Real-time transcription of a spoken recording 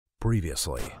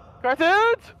Previously.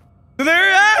 CaRtOoNz?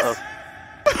 Delirious!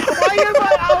 Why you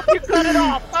got you cut it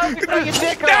off? Why you cut your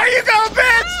dick off? There you go,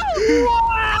 bitch!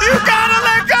 You gotta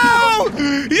let go!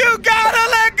 You gotta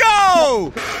let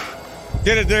go!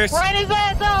 Get it, Darius. Right his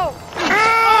ass out!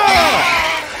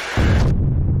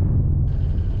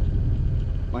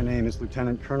 My name is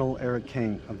Lieutenant Colonel Eric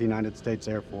King of the United States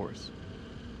Air Force.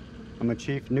 I'm a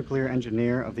chief nuclear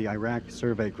engineer of the Iraq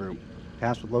Survey Group,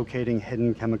 tasked with locating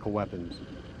hidden chemical weapons.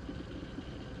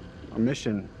 Our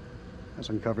mission has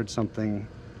uncovered something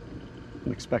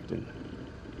unexpected.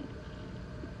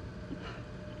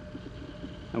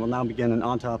 I will now begin an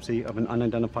autopsy of an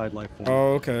unidentified life form.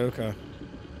 Oh, okay. Okay.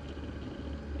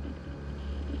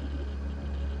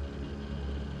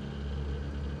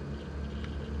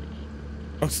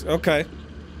 So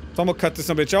I'm gonna cut this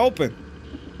bitch open.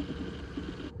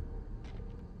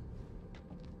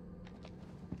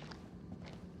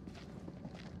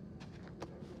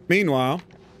 Meanwhile,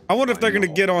 I wonder if they're gonna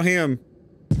get on him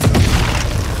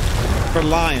for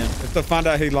lying. If they find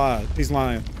out he lied, he's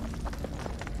lying.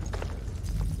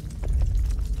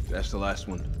 That's the last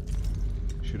one.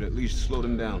 Should at least slow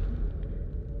them down.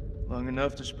 Long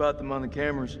enough to spot them on the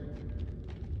cameras.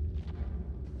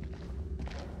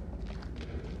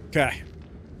 Okay.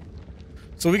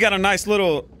 So we got a nice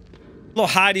little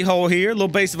hidey hole here, little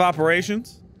base of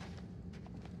operations.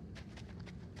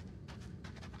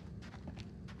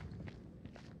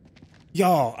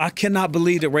 Y'all, I cannot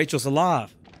believe that Rachel's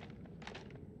alive.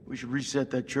 We should reset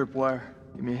that chirp wire.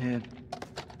 Give me a hand.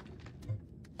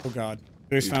 Oh God,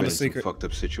 There's found a secret. Fucked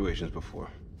up situations before.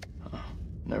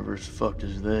 Never as fucked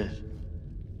as this.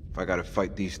 If I gotta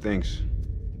fight these things,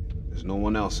 there's no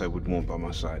one else I would want by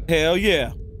my side. Hell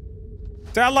yeah.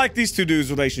 See, I like these two dudes'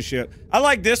 relationship. I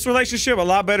like this relationship a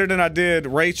lot better than I did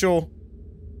Rachel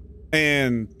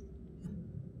and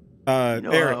you know,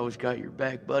 Eric. I always got your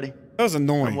back, buddy. That was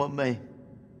annoying. Come what may.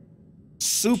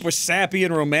 Super sappy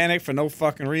and romantic for no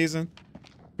fucking reason. I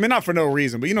mean, not for no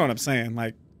reason, but you know what I'm saying.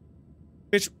 Like,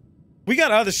 bitch, we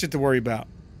got other shit to worry about.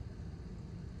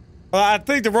 Well, I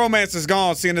think the romance is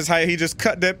gone, seeing as how he just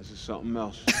cut that. This is something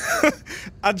else.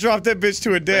 I dropped that bitch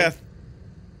to her death.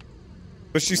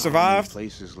 But she survived?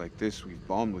 Places like this we've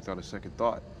bombed without a second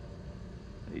thought.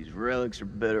 These relics are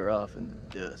better off in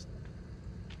the dust.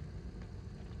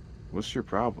 What's your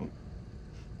problem?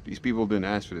 These people didn't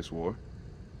ask for this war.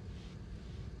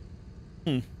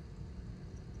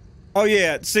 Oh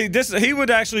yeah, see this, he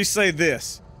would actually say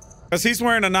this. Cause he's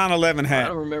wearing a 9/11 hat. I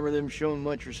don't remember them showing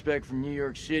much respect from New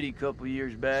York City a couple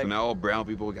years back. So now all brown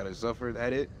people gotta suffer,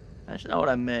 that it? That's not what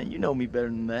I meant. You know me better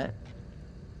than that.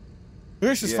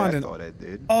 We're just finding I thought I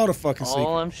did. all the fucking secrets.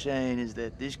 All I'm saying is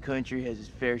that this country has its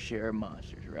fair share of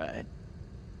monsters, right?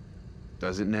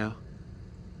 Does it now?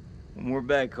 When we're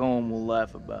back home, we'll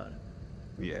laugh about it.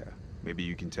 Yeah. Maybe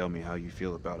you can tell me how you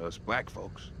feel about us black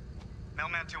folks.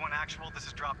 Mailman 2-1 actual, this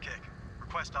is Dropkick.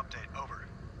 Request update, over.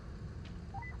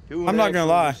 I'm not gonna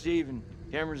lie. Receiving.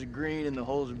 Cameras are green and the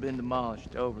holes have been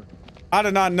demolished, over. I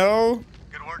did not know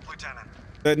Good work, Lieutenant.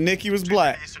 that Nikki was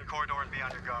black. Eastern corridor and be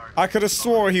on your guard. I could have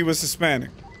swore he was Hispanic.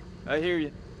 I hear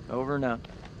you. Over now.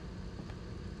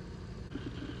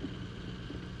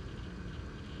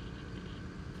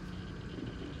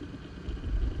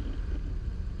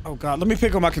 Oh God, let me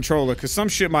pick up my controller, cause some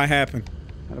shit might happen.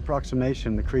 At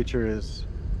approximation, the creature is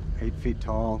 8 feet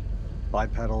tall,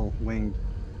 bipedal, winged.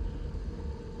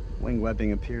 Wing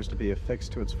webbing appears to be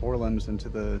affixed to its forelimbs and to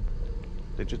the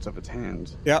digits of its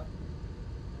hands. Yep.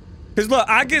 Cause look,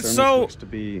 I get Thermos so looks to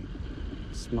be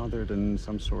smothered in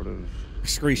some sort of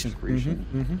excretion.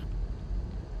 excretion.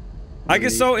 I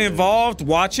get so Underneath involved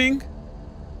watching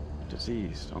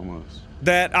diseased almost.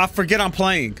 that I forget I'm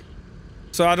playing.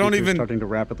 So I don't Creature's even starting to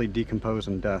rapidly decompose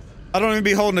in death. I don't even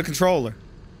be holding the controller.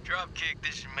 Dropkick,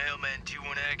 this is Mailman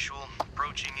 2-1 actual.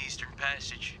 Approaching Eastern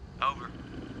Passage. Over.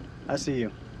 I see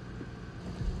you.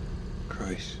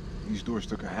 Christ, these doors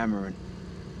took a hammering.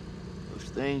 Those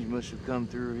things must have come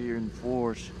through here in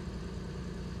force.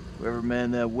 Whoever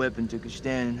manned that weapon took a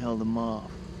stand and held them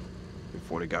off.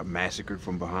 Before they got massacred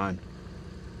from behind.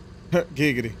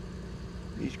 Giggity.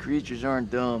 These creatures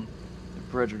aren't dumb. They're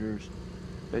predators.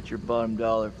 Bet your bottom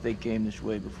dollar if they came this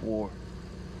way before,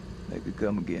 they could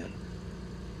come again.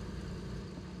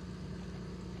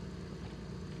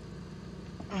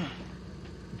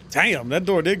 Damn, that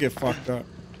door did get fucked up.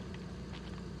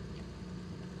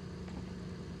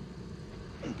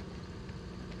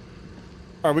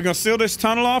 Are we gonna seal this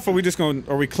tunnel off, or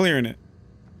are we clearing it?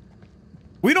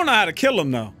 We don't know how to kill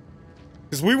them though,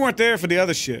 because we weren't there for the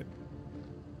other shit.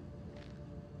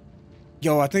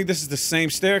 Yo, I think this is the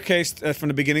same staircase from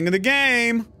the beginning of the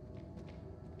game.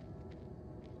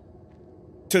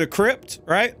 to the crypt,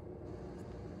 right?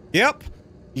 Yep.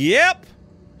 Yep.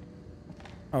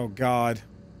 Oh, God.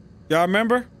 Y'all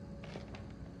remember?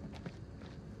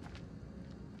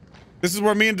 This is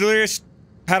where me and Delirious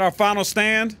had our final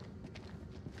stand.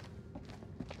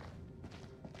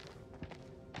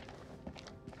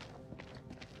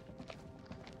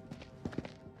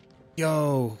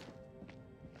 Yo.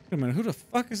 Wait a minute, who the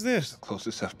fuck is this? The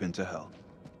closest I've been to hell.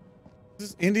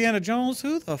 Is this Indiana Jones?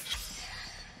 Who the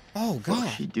Oh, God.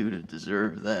 What'd she do to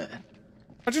deserve that?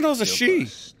 How'd you know it's a she? Killed by a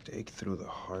stake through the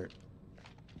heart.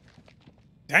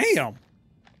 Damn.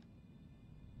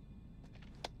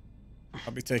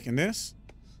 I'll be taking this.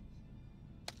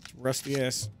 Rusty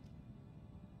ass.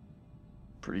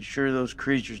 Pretty sure those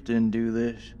creatures didn't do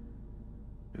this.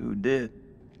 Who did?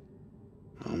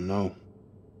 Oh no.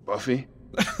 Buffy?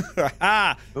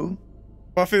 Ah! Who?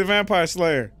 Buffy the Vampire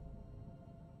Slayer.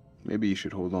 Maybe you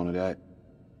should hold on to that.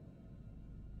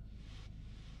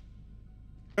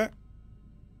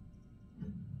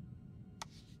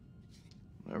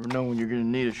 Never know when you're gonna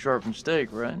need a sharpened stake,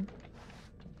 right?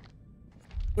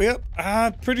 Well,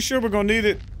 I'm pretty sure we're gonna need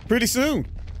it pretty soon.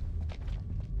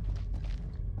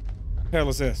 What the hell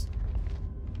is this?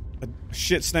 A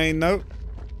shit-stained note?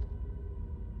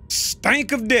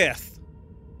 Stank of death.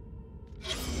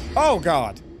 Oh,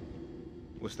 God.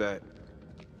 What's that?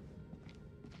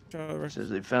 Says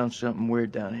they found something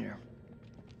weird down here.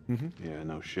 Yeah,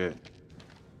 no shit.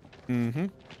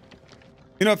 You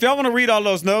know, if y'all want to read all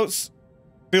those notes,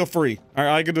 feel free. All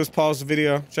right, all you can do is pause the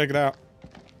video, check it out.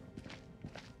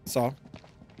 That's all.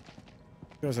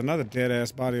 There's another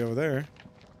dead-ass body over there.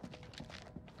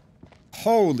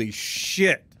 Holy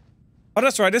shit. Oh,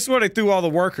 that's right. This is where they threw all the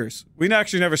workers. We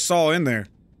actually never saw in there.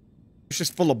 It's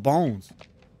just full of bones.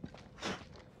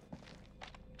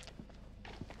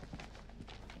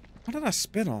 What did I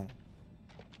spit on?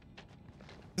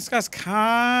 This guy's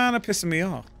kind of pissing me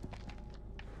off.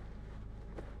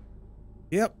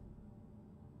 Yep.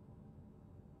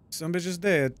 Some bitch is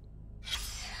dead.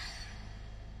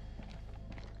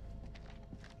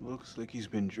 Looks like he's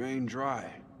been drained dry.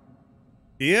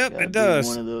 Yep, Gotta it does. be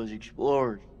one of those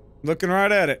explorers. Looking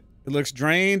right at it. It looks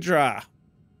drained dry.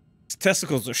 His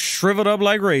testicles are shriveled up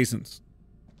like raisins.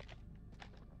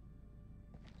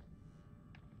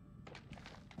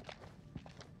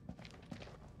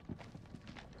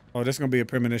 Oh, this is gonna be a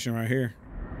premonition right here.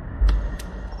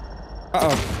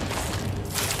 Uh-oh.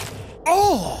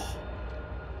 Oh!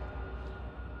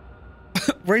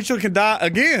 Rachel can die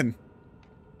again.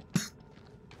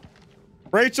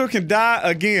 Rachel can die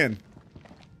again.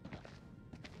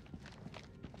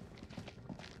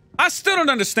 I still don't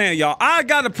understand, y'all. I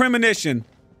got a premonition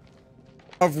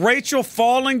of Rachel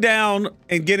falling down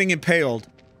and getting impaled.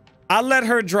 I let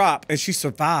her drop and she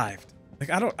survived. Like,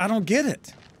 I don't get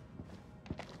it.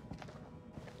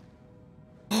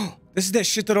 This is that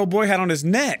shit that old boy had on his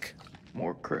neck.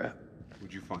 More crap.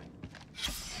 What'd you find?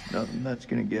 Nothing that's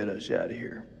gonna get us out of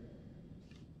here.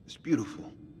 It's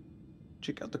beautiful.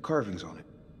 Check out the carvings on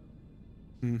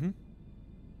it.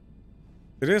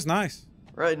 It is nice.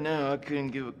 Right now, I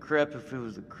couldn't give a crap if it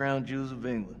was the crown jewels of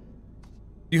England.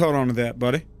 You hold on to that,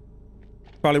 buddy.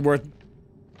 Probably worth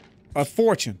a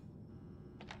fortune.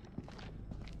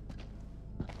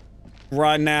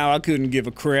 Right now, I couldn't give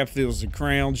a crap if it was the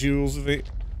crown jewels of it.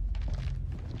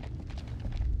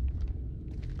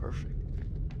 Perfect.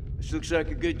 This looks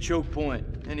like a good choke point.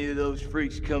 Any of those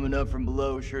freaks coming up from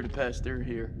below are sure to pass through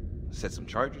here. Set some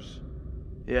charges.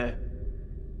 Yeah.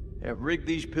 Yeah, rig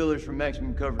these pillars for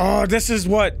maximum coverage. Oh, this is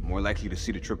what? More likely to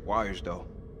see the trip wires, though.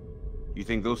 You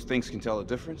think those things can tell a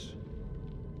difference?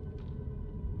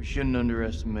 We shouldn't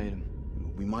underestimate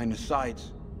them. We mine the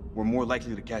sides. We're more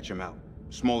likely to catch them out.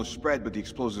 Smaller spread, but the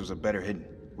explosives are better hidden.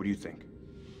 What do you think?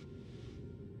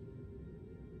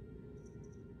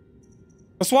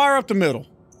 Let's wire up the middle.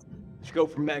 Let's go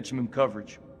for maximum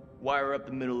coverage. Wire up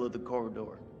the middle of the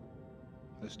corridor.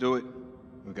 Let's do it.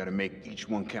 We gotta make each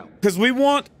one count. Because we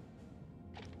want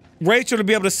Rachel to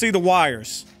be able to see the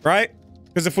wires, right?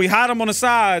 Because if we hide them on the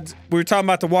sides, we were talking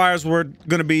about the wires were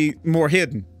going to be more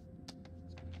hidden.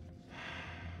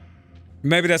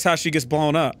 Maybe that's how she gets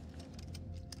blown up.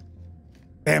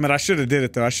 Damn it, I should have did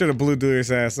it though. I should have blew Delirious'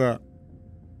 ass up.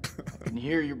 I can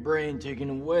hear your brain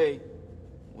taking away.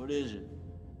 What is it?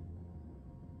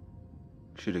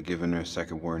 Should have given her a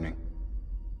second warning.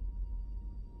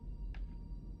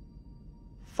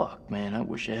 Fuck, man, I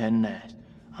wish I hadn't asked.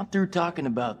 I'm through talking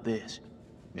about this.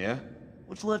 Yeah?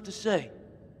 What's left to say?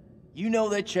 You know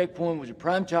that checkpoint was a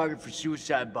prime target for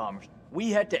suicide bombers.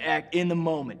 We had to act in the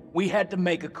moment. We had to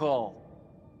make a call.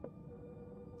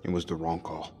 It was the wrong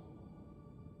call.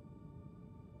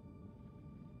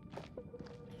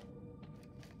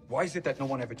 Why is it that no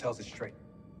one ever tells it straight?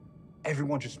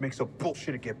 Everyone just makes up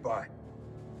bullshit to get by.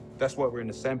 That's why we're in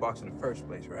the sandbox in the first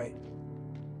place, right?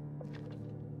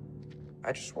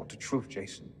 I just want the truth,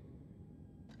 Jason.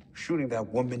 Shooting that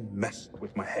woman messed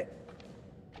with my head.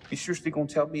 You seriously gonna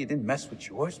tell me it didn't mess with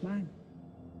yours, man?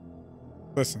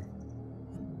 Listen.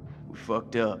 We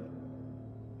fucked up.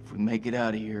 If we make it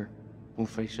out of here, we'll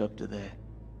face up to that.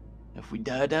 If we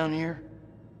die down here,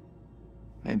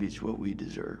 maybe it's what we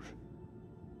deserve.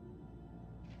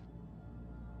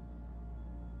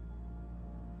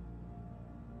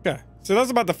 Okay, so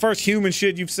that's about the first human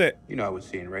shit you've said. You know I was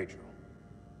seeing Rachel.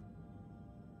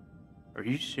 Are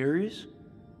you serious?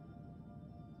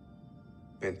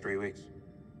 Been 3 weeks.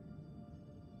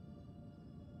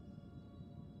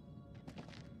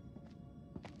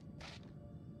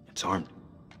 It's armed.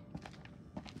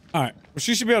 All right, well,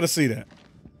 she should be able to see that.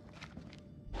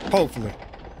 Hopefully.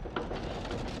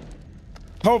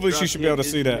 Hopefully she should be able to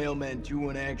see that. Mailman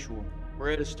 2-1 actual. We're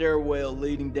at a stairwell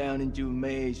leading down into a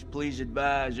maze. Please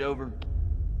advise, over.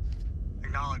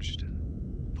 Acknowledged.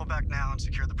 Pull back now and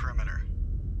secure the perimeter.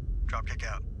 Dropkick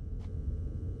out.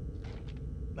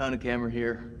 Mount a camera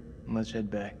here, and let's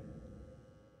head back.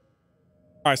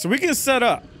 All right, so we can set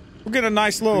up. We'll get a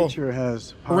nice little Creature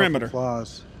has perimeter. powerful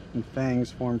claws and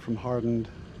fangs formed from hardened,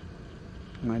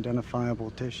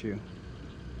 unidentifiable tissue.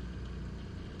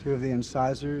 2 of the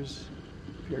incisors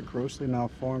appear grossly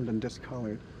malformed and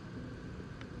discolored.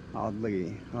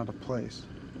 Oddly out of place.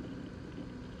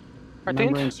 The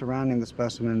membrane surrounding the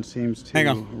specimen seems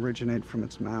to originate from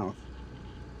its mouth.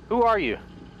 Who are you?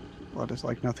 Blood is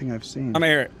like nothing I've seen. I'm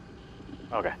Eric.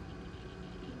 Okay.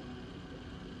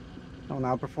 I'll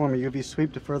now perform a UV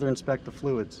sweep to further inspect the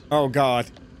fluids. Oh,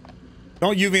 God.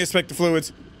 Don't UV inspect the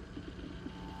fluids.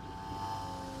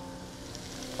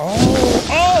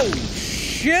 Oh,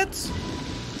 shit!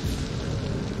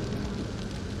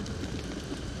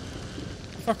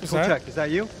 What the fuck was that? Check, is that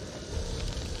you?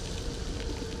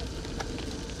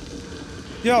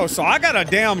 Yo, so I got a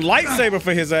damn lightsaber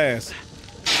for his ass.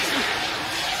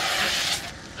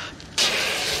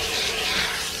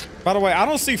 By the way, I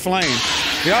don't see flames.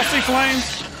 Do y'all see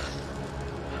flames?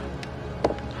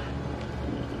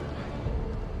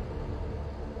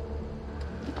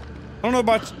 I don't know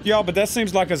about y'all, but that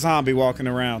seems like a zombie walking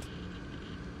around.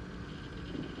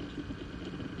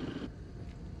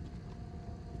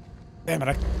 Damn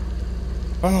it,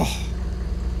 oh.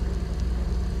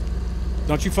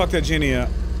 Don't you fuck that Jenny up.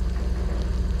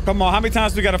 Come on, how many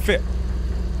times do we gotta fit?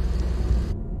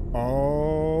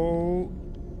 Oh.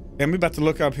 Damn, we about to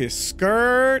look up his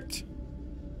skirt.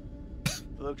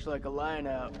 Looks like a line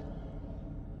out.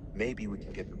 Maybe we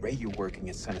can get the radio working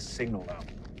and send a signal out.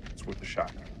 It's worth a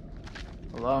shot.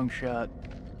 A long shot.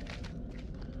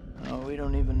 Oh, we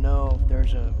don't even know if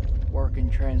there's a working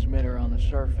transmitter on the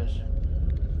surface.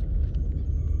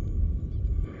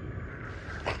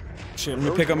 Shit,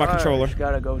 let me pick up my controller.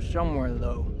 Gotta go somewhere,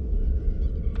 though.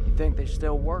 You think they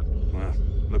still work? Well,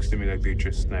 looks to me like they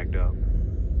just snagged up.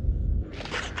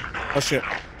 Oh shit.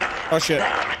 Oh shit.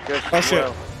 Just oh shit.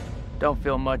 Well. Don't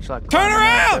feel much like turn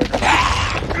around!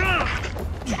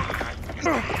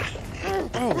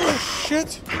 Oh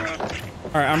shit.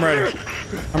 Alright, I'm ready.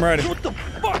 I'm ready. What the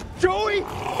fuck, Joey?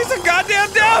 He's a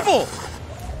goddamn devil!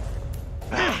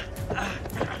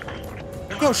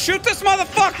 Yo, shoot this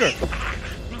motherfucker!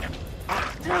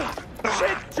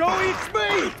 Shit, Joey, it's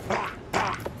me!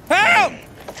 Help!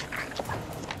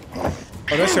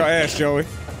 Oh, that's your ass, Joey.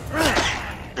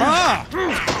 Ah!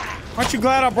 Aren't you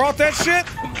glad I brought that shit?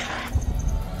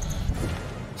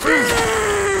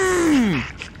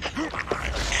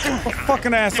 Get the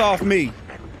fucking ass off me.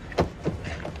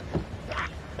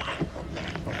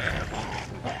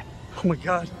 Oh my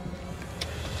god.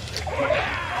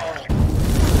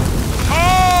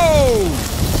 Oh!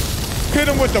 Hit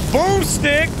him with the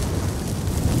boomstick.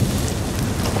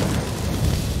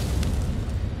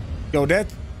 Yo,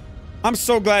 that... I'm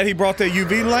so glad he brought that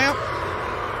UV lamp.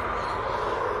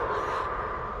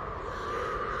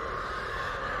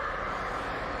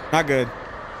 Not good.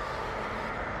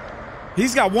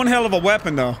 He's got one hell of a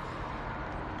weapon, though.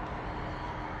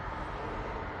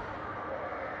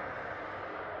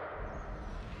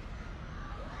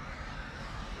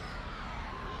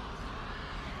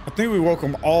 I think we woke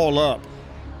them all up.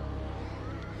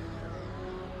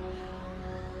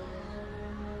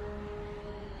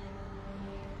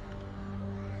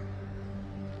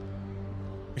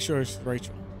 Make sure it's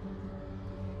Rachel.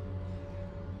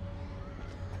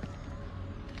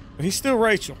 But he's still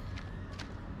Rachel.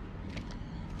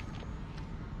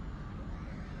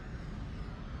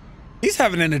 He's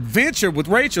having an adventure with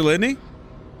Rachel, isn't he?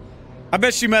 I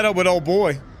bet she met up with old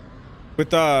boy. With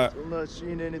Still not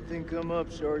seeing anything come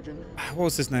up, Sergeant. what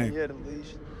was his name? Yet, at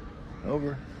least.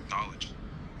 Over. Knowledge.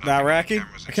 The Iraqi? I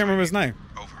can't remember his name.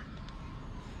 Over.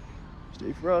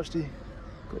 Stay frosty.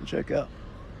 Go check out.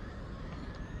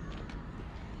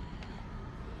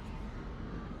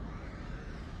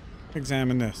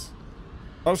 Examine this.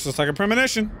 Oh, it's just like a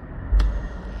premonition.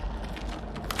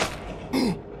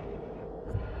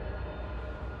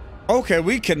 Okay,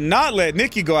 we cannot let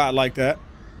Nikki go out like that.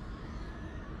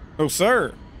 No,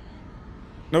 sir.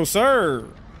 No, sir.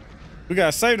 We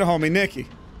gotta save the homie Nikki.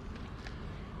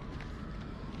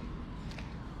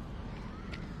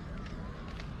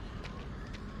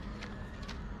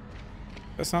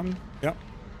 That's something? Yep.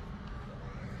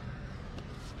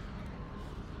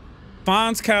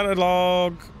 Finds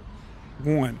catalog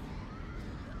 1.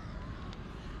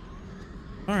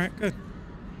 All right, good.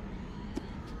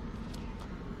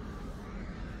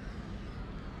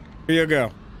 Here you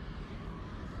go.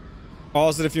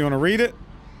 Pause it if you want to read it.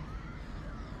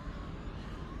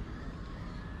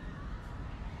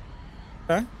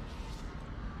 Okay.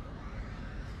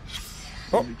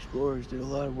 Oh. The explorers did a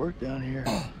lot of work down here.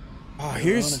 Oh,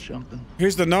 here's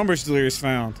the numbers Delirious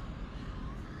found.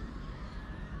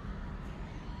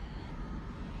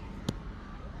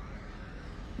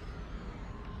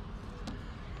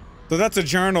 So that's a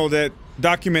journal that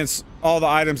documents all the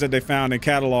items that they found and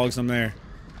catalogs them there.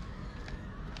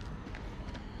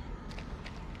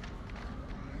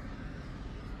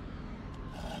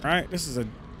 All right, this is an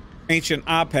ancient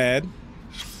iPad.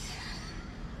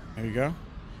 There you go.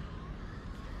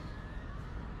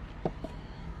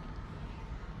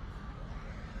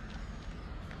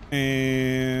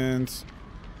 And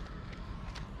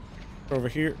over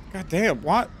here. God damn,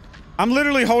 what? I'm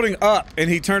literally holding up and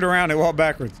he turned around and walked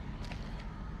backwards.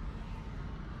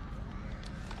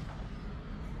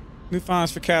 New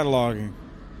finds for cataloging.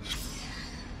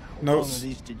 How long have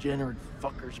these degenerate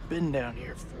fuckers been down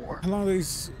here for? How long are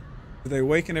these? Do they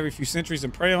awaken every few centuries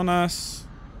and prey on us?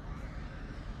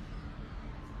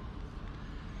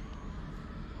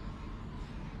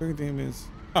 Big demons.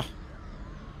 Ah.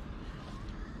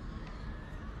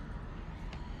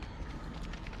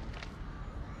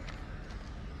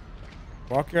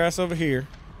 Walk your ass over here.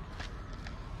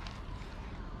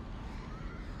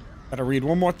 Gotta read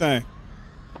one more thing.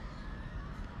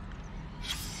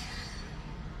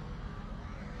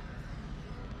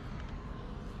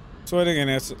 Sweating and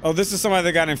it's, oh, this is somebody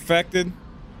that got infected.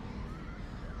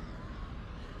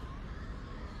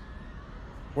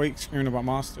 Wake screaming about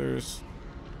monsters.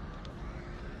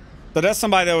 So that's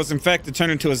somebody that was infected,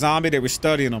 turned into a zombie. They were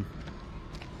studying them.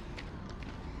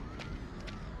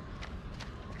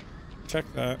 Check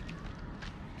that.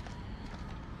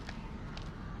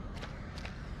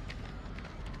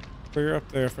 Clear up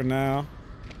there for now.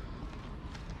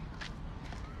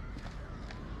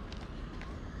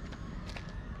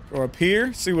 Go up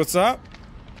here, see what's up.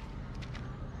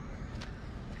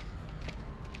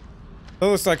 That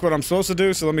looks like what I'm supposed to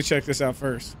do, so let me check this out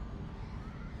first.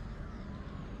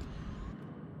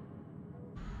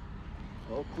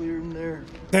 All clear in there.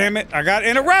 Damn it, I got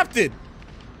interrupted.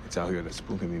 It's out here that's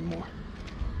spooking me more.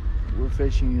 We're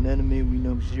facing an enemy we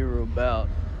know zero about.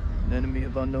 An enemy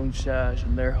of unknown size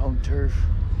on their home turf.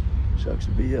 Sucks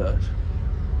to be us.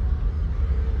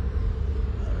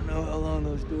 I don't know how long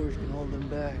those doors can hold them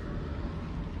back.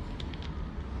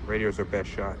 Radio's our best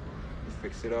shot. Just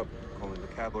fix it up, call in the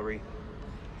cavalry,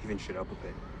 even shit up a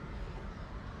bit.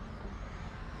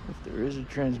 If there is a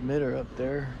transmitter up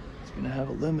there, it's gonna have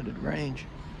a limited range.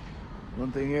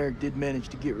 One thing Eric did manage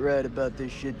to get right about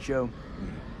this shit show.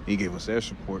 He gave us air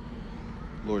support.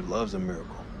 Lord loves a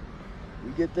miracle.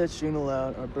 We get that signal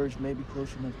out, our birds may be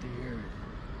close enough to hear it.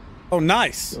 Oh,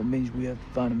 nice. So it means we have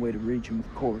to find a way to reach him,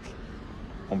 of course.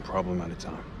 One problem at a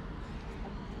time.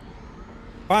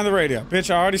 Find the radio. Bitch,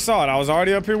 I already saw it. I was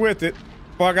already up here with it.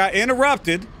 Before I got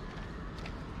interrupted.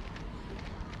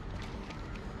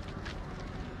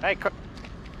 Hey, is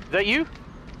that you?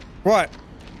 What?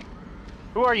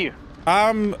 Who are you?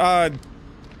 I'm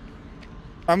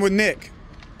with Nick.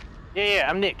 Yeah,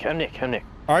 I'm Nick. I'm Nick.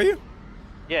 Are you?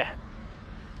 Yeah.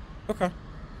 Okay.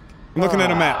 I'm looking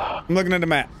at a map. I'm looking at the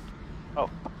map.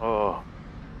 Oh.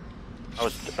 I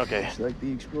was, okay. It's like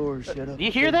the explorers set up. Do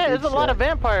you hear that? There's a lot of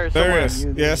vampires somewhere. There is.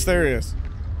 Yes, there is.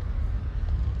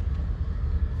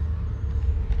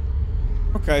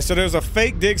 Okay, so there's a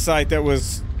fake dig site that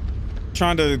was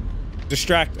trying to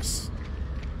distract us.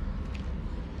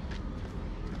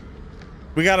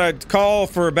 We got a call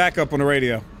for backup on the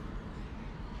radio.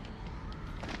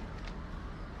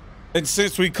 And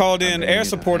since we called in air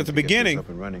support at the beginning, Up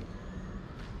and running.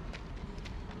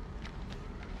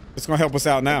 it's gonna help us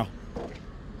out now.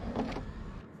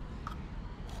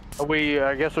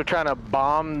 I guess we're trying to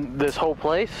bomb this whole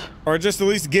place? Or just at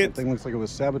least get That thing looks like it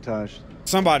was sabotaged.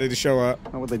 somebody to show up.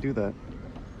 How would they do that?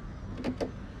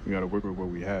 We gotta work with what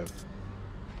we have.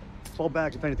 Fall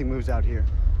back if anything moves out here.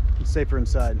 It's safer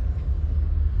inside.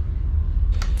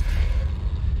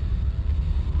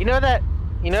 You know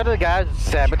the guys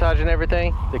sabotaging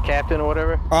everything? The captain or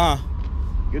whatever?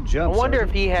 Good job, I wonder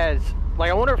Sergeant. if he has, like,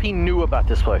 I wonder if he knew about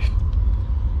this place.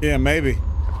 Yeah, maybe.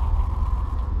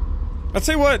 I'll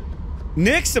tell you what,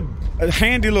 Nick's a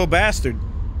handy little bastard.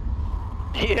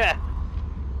 Yeah.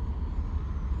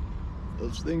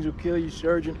 Those things will kill you,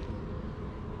 Sergeant.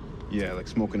 Yeah, like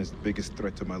smoking is the biggest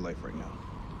threat to my life right now.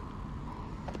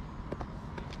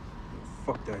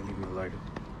 Fuck that, leave me lighter.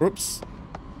 Whoops.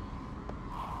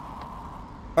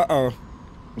 Uh-oh.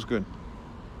 What's good?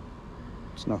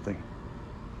 It's nothing.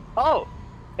 Oh,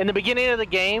 in the beginning of the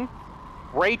game,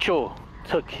 Rachel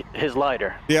took his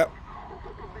lighter. Yep.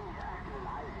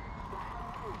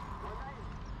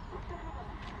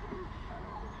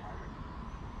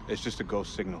 It's just a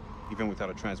ghost signal. Even without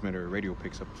a transmitter, a radio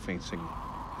picks up a faint signal.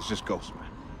 It's just ghosts, man.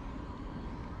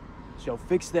 So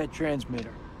fix that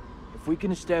transmitter. If we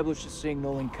can establish a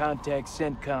signal and contact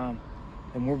CENTCOM,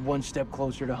 then we're one step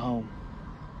closer to home.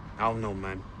 I don't know,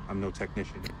 man. I'm no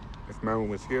technician. If Merwin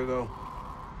was here, though,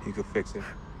 he could fix it.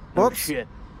 No Whoops. shit.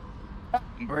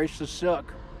 Embrace the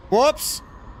suck. Whoops.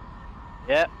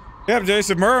 Yep. Yep,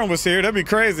 Jason Merlin was here. That'd be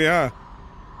crazy, huh?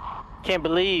 Can't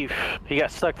believe he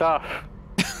got sucked off.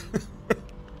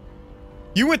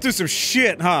 You went through some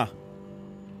shit, huh?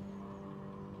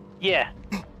 Yeah.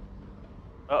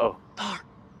 Uh-oh.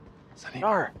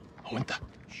 Dar.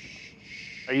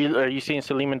 Are you seeing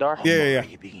Salim and Dar? Yeah.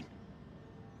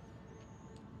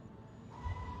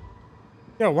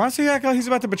 Yo, why does he act like he's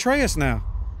about to betray us now?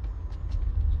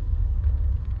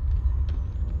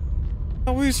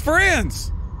 Oh, we was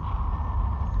friends.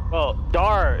 Well,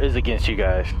 Dar is against you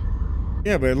guys.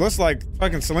 Yeah, but it looks like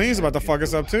fucking Salim's about to fuck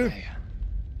us up too.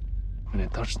 ما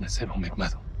نقدرش نسيبهم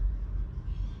يجمدوا.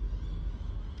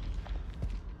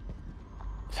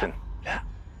 Listen,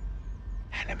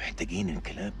 احنا محتاجين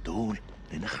الكلاب دول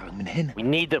لنخرج من هنا. we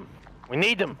need them. We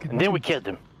need them. And then we kill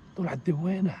them. دول على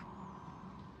الدوانة.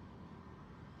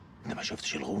 انت ما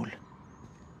شفتش الغول؟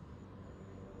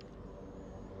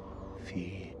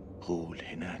 في غول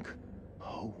هناك.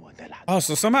 هو ده العدو. Oh,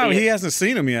 so somehow he hasn't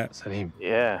seen him yet. سليم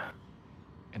Yeah.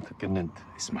 انت اتجننت.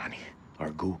 اسمعني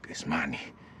ارجوك اسمعني.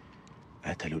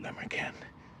 قتلوا الامريكان.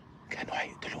 كانوا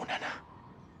هيقتلوننا.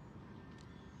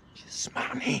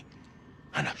 اسمعني.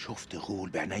 انا شفت غول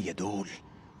بعينيا دول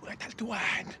وقتلت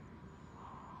واحد.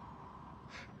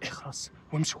 اخرس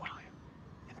وامشي ورايا.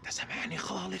 انت سامعني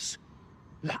خالص؟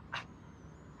 لا.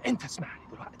 انت اسمعني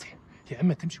دلوقتي. يا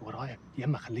اما تمشي ورايا يا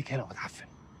اما خليك هنا وتعفن.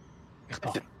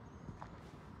 اختار.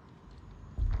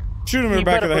 Shoot him in You the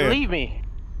back of better the head. believe me.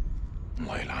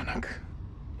 الله يلعنك.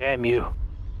 Damn you.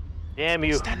 Damn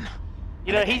you. استنى.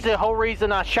 You know, he's the whole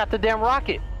reason I shot the damn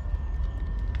rocket.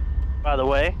 By the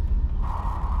way.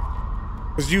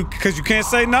 Cause you can't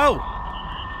say no.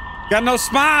 Got no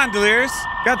spine, Delirious.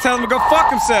 Gotta tell him to go fuck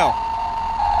himself.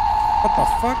 What the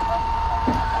fuck?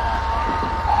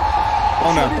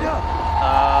 Oh no.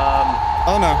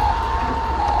 Oh no.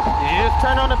 Did you just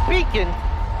turn on the beacon?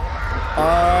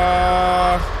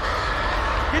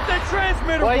 Get that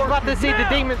transmitter. Well, he's about to see the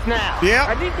demons now. Yeah.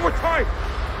 I need more time.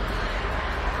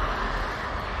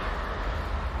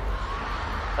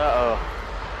 Uh-oh.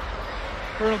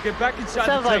 Colonel, get back inside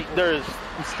Sounds the like temple. there's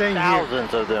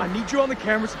thousands of them. I need you on the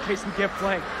cameras in case we get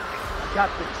flanked. I got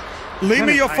this. Leave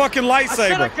me your fucking I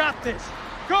said I lightsaber. got this.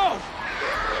 Go!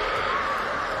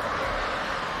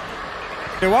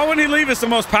 Yeah, why wouldn't he leave us the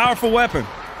most powerful weapon?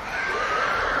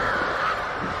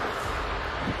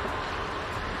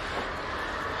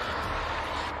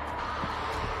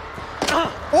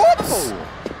 Oops!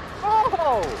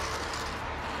 Oh!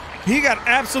 He got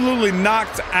absolutely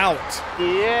knocked out.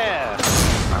 Yeah.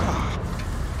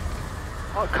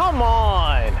 Oh, come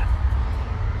on.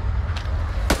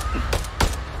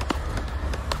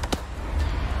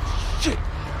 Shit.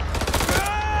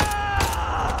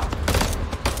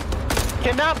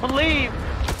 Cannot believe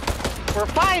we're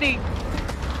fighting.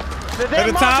 At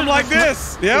a time like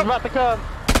this. Yep. About to come.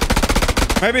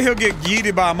 Maybe he'll get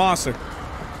yeeted by a monster.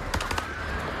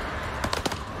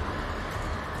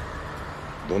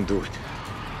 Don't do it.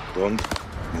 Don't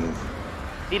move.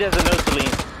 He doesn't know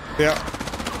Celine. Yep.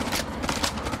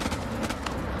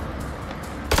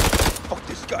 Fuck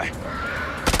this guy.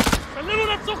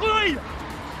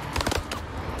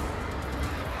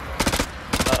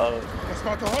 Uh-oh.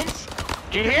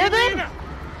 Did you hear them?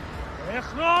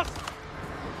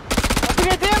 Open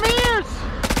your damn ears!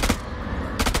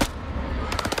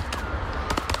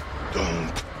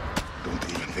 Don't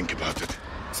even think about it.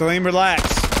 Salim, relax.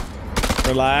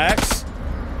 Relax.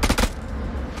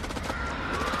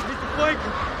 Hit the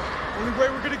flanker. Only way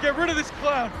we're gonna get rid of this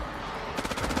clown.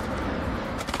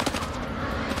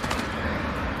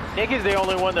 Nick is the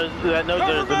only one that knows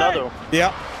there's another one.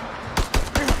 Yep.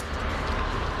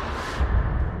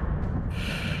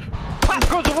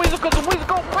 Goes the weasel, go!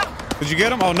 Did you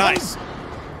get him? Oh, nice.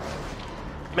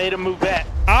 Made him move back.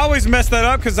 I always mess that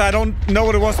up because I don't know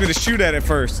what it wants me to shoot at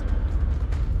first.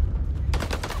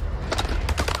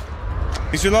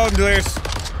 He's reloading, Delirious.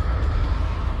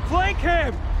 Flank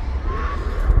him!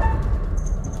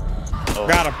 Oh.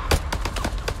 Got him.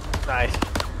 Nice.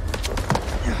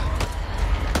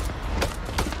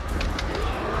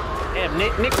 Damn,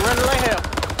 Nick running like hell.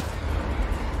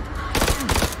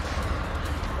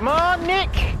 Come on,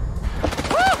 Nick!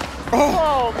 Woo!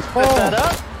 Oh, mess that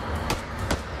up.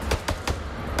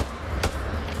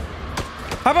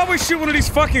 How about we shoot one of these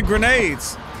fucking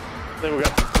grenades? There we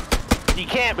go. You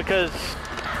can't because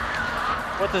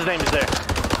what's his name is there.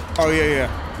 Oh yeah.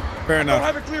 Fair enough.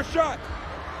 Don't have a clear shot.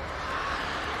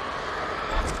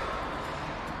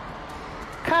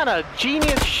 Kind of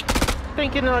genius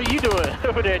thinking are you doing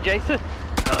over there, Jason?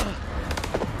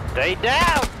 Stay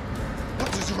down.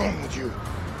 What is wrong with you?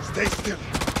 Stay still.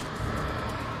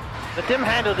 Let them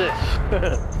handle this.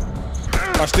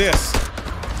 Watch this.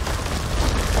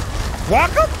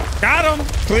 Walk him. Got him.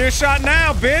 Clear shot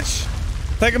now, bitch.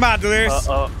 Take him out, Delirious.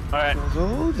 All right.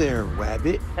 Hello there,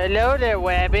 Wabbit. Hello there,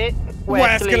 Wabbit.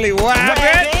 Wascally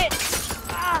Wabbit.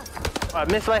 I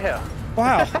missed like hell.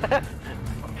 Wow.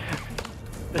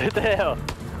 What the hell?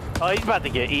 Oh, he's about to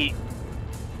get eat.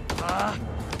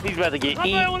 He's about to get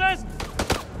eat.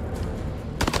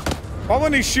 Why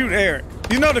wouldn't he shoot Eric?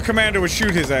 You know the commander would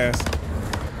shoot his ass.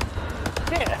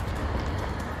 Yeah.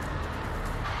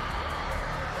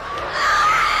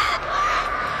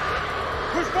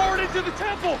 Push forward into the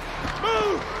temple.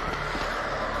 Move.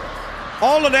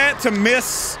 All of that to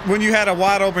miss when you had a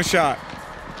wide open shot.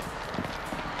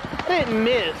 I didn't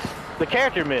miss. The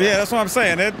character missed. Yeah, that's what I'm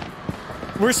saying.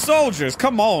 We're soldiers.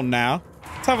 Come on now.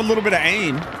 Let's have a little bit of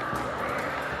aim.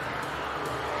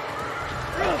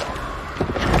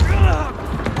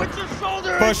 Put your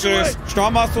shoulder Pushers.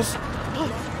 Strong muscles. Those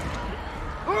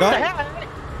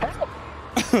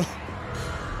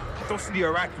are the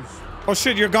Iraqis. Oh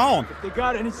shit, you're gone. If they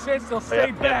got any sense, they'll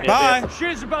stay back. Bye.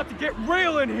 Shit is about to get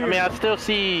real in here. I mean, I still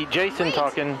see Jason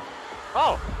talking.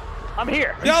 Oh, I'm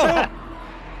here. Yo.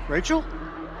 Rachel?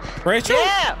 Rachel?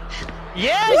 Yeah.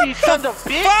 Yeah, What you son the of a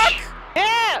bitch. fuck?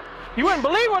 Yeah. You wouldn't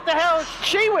believe what the hell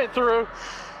she went through.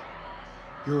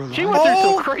 You're alive. She went through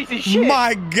some crazy shit.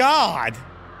 My God.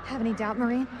 Have any doubt,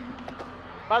 Marine?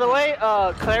 By the way,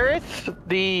 Clarice,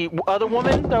 the other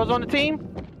woman that was on the team,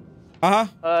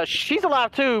 she's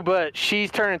alive too, but she's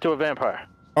turned into a vampire.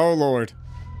 Oh Lord.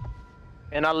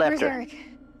 And I left Where's her.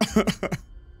 Eric?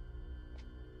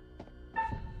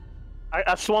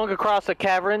 I swung across a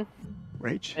cavern.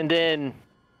 Rach? And then...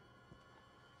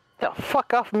 The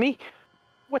fuck off me?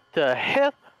 What the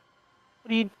hell? What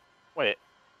do you... Wait.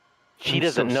 She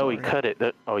doesn't know he cut it.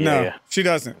 Oh, yeah, No, yeah. she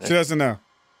doesn't. She doesn't know.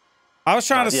 I was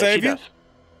trying to save you. Does.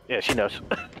 Yeah, she knows.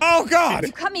 Oh God.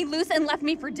 You cut me loose and left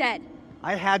me for dead.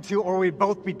 I had to, or we'd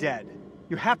both be dead.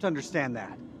 You have to understand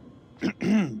that.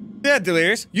 Yeah,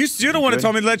 Delirious. You're the one that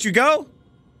told me to let you go.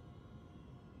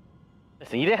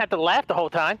 Listen, you didn't have to laugh the whole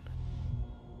time.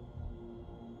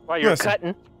 While you were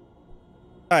cutting.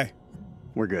 Hey.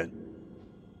 We're good.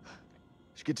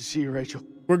 It's good to see you, Rachel.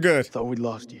 We're good. Thought we'd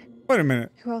lost you. Wait a minute.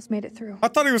 Who else made it through? I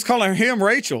thought he was calling him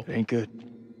Rachel. It ain't good.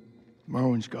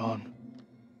 Merwin's gone.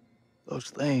 Those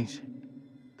things,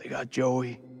 they got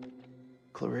Joey,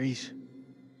 Clarice.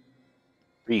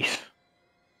 Reese.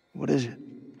 What is it?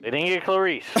 They didn't get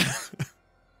Clarice.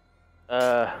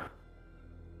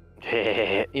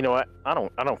 You know what? I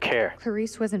don't care.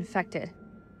 Clarice was infected.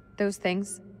 Those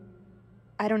things,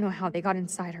 I don't know how they got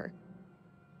inside her.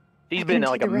 She's been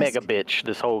like a mega bitch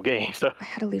this whole game, so. I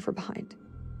had to leave her behind.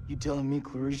 You telling me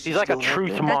Clarice? She's like a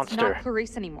truth monster. That's not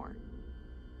Clarice anymore.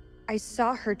 I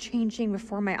saw her changing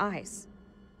before my eyes.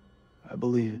 I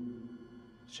believe it.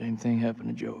 Same thing happened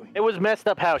to Joey. It was messed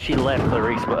up how she left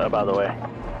Clarice, by the way.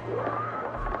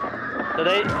 So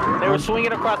they were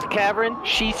swinging across the cavern.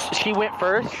 She went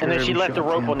first, and then she left the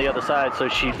rope on the other side, so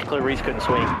Clarice couldn't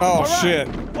swing. Oh shit!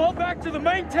 Fall back to the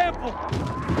main temple.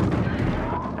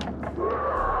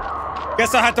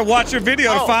 Guess I'll have to watch your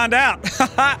video to find out.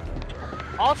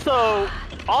 Also,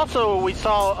 we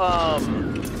saw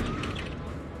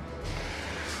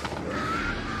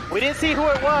we didn't see who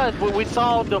it was, but we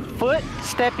saw the foot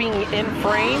stepping in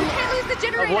frame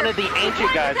of one of the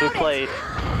ancient guys who played.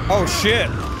 Oh shit.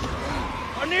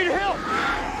 I need help. You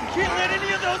can't let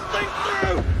any of those things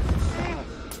through.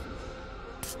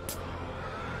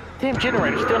 Damn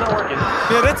generator still not working.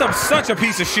 Yeah, that's such a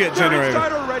piece of shit generator.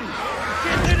 Inside already. You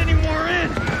can't let any more in.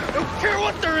 Don't care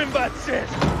what their invite says.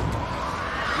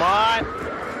 Come on.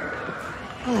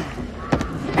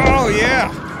 Oh yeah.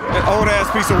 That old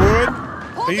ass piece of wood.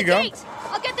 Hold There you the go. gate.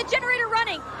 I'll get the generator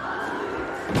running.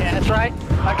 Yeah, that's right.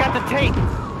 I got the tape.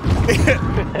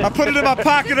 I put it in my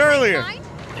pocket earlier.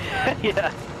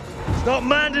 Yeah. It's not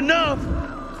mind enough.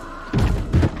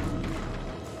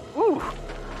 Ooh.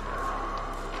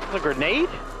 A grenade?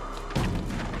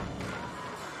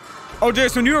 Oh,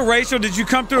 Jason, when you were Rachel, did you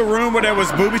come through a room where there was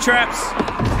booby traps?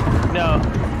 No.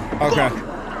 Okay.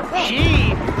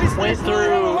 She went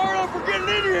through Hard on for getting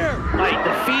in here. like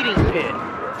the feeding pit.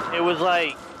 It was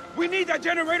like We need that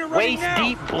generator running waist now.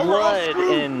 deep or we're all blood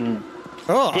screwed. and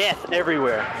Oh. death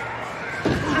everywhere.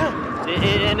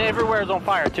 And everywhere was on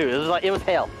fire too. It was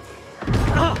hell.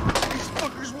 These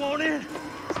fuckers won't in.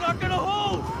 It's not gonna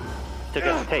hold. Took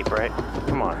out the tape, right?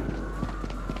 Come on.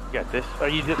 You got this. Or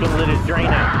you just gonna let it drain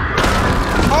out?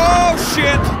 Oh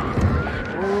shit!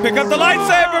 Pick up the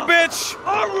lightsaber, bitch!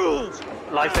 Our rules.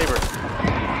 Lightsaber.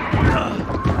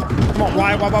 Come on,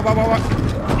 why? Oh my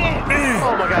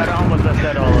god, I almost messed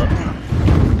that all up.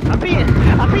 I'm beating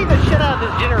the shit out of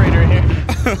this generator in here.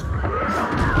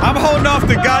 I'm holding off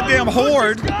the goddamn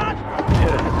horde.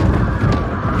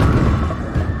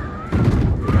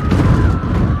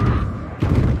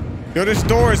 Yo, this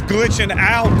door is glitching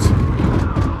out.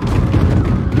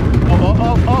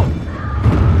 Oh.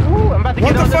 Ooh, I'm about to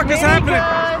What get the on fuck is happening?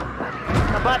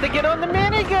 I'm about to get on the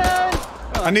minigun.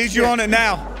 I need you on it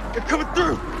now. They're coming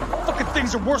through. Fucking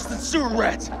things are worse than sewer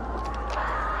rats.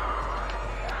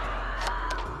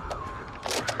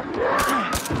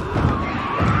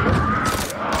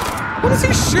 What is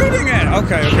he shooting at?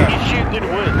 Okay. He's shooting at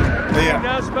wood. Yeah.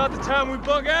 Now it's about the time we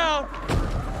bug out.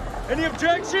 Any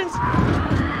objections?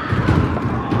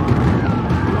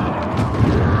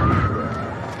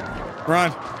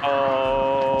 Run.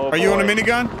 Oh. Are you on a boy.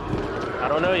 minigun? I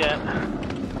don't know yet.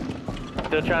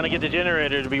 Still trying to get the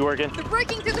generator to be working. They're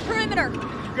breaking through the perimeter.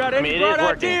 You got any it bright is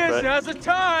working, ideas? but- Now's the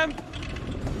time.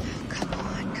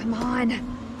 Come on.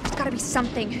 There's gotta be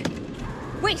something.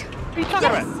 Wait. What are you talking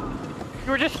about?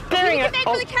 You were just We staring need at to make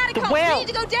for the catacombs. We well. need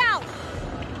to go down.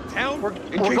 Town? We're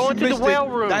going to the whale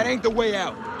room. That ain't the way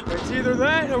out. It's either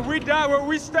that or we die where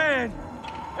we stand.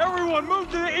 Everyone move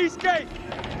to the east gate.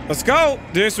 Let's go.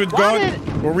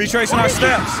 We're retracing our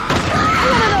steps. I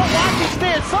want to know why you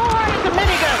stand so hard at the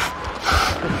minigun.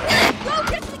 Go,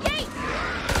 get to the gate.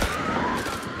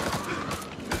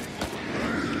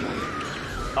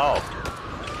 Oh.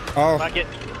 Fuck it.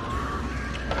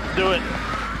 Do it.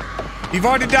 You've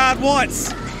already died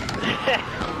once.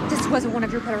 This wasn't one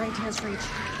of your better ideas, Reach.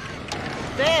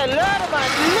 Say hello to my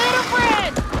little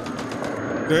friend.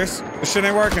 This shit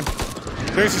ain't working.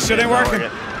 This shit ain't working.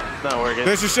 Not working.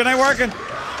 This shit ain't working.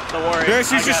 Don't worry. Use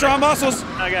your strong muscles.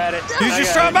 I got it. Use your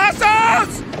strong muscles. I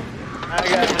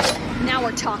got it. Now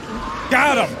we're talking.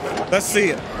 Got him. Let's see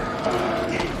it.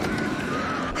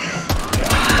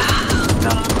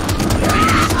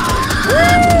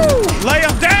 Woo! Lay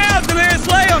him down, Delirious.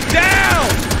 Lay him down.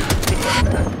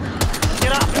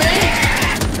 Get off me.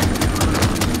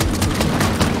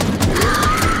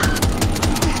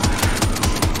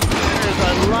 There's a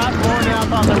lot more than I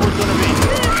thought there was going to be.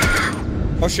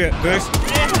 Oh shit, Delirious.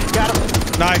 Got him.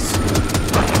 Nice.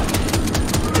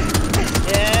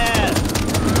 Yeah.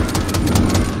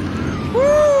 Woo!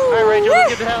 All right, Rachel, let's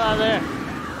get the hell out of there.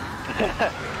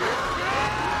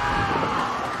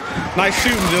 Nice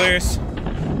shooting, Delirious.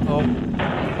 Oh.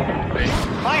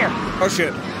 Fire! Oh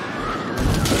shit.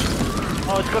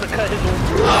 Oh, it's gonna cut his.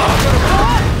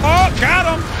 Oh, got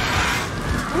him.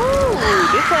 Woo!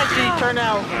 This actually turned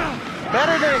out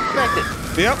better than expected.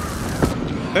 Yep.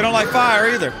 They don't like fire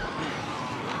either.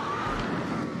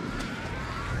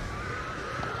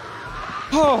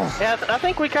 Oh. Yeah, I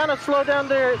think we kind of slowed down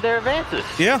their advances.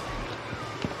 Yeah.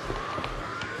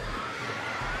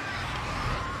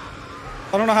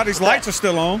 I don't know how these lights are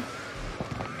still on.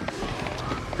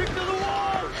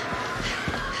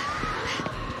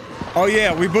 Oh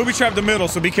yeah, we booby trapped the middle,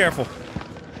 so be careful.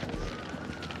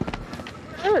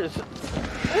 There's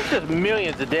just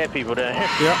millions of dead people down here.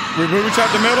 Yep, we booby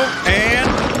trapped the middle and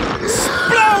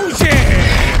explosion!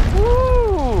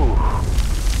 Woo!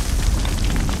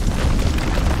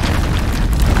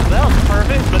 That was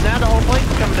perfect, but now the whole place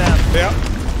is coming down. Yep.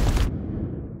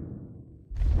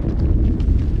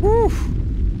 Woo!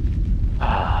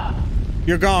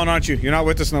 You're gone, aren't you? You're not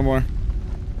with us no more.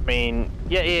 I mean,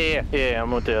 yeah, I'm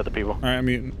with the other people. All right, I'm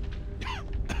muting.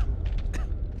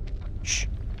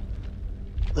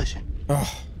 Listen.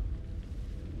 Oh.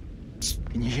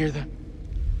 Can you hear them?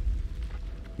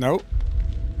 Nope.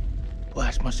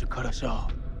 Blast must have cut us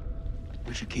off.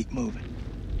 We should keep moving.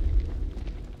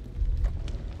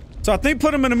 So I think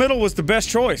put them in the middle was the best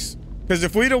choice. Because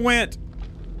if we'd have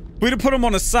put them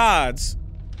on the sides,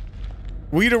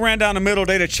 we'd have ran down the middle,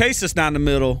 they'd have chased us down the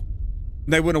middle,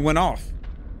 and they would have went off.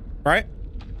 Right?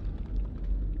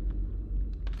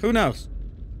 Who knows?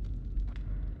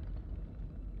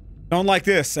 Don't like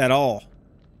this at all.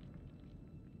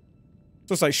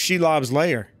 So it's like Shelob's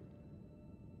lair.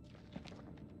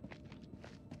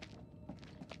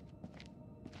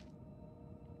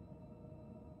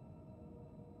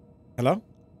 Hello?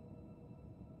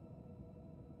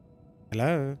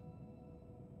 Hello?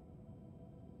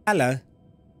 Hello?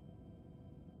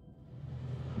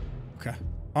 Okay.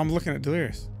 I'm looking at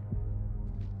Delirious.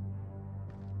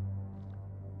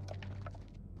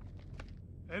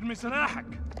 ارمي سلاحك.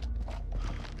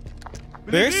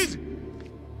 This?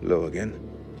 Hello again.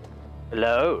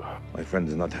 Hello. My friend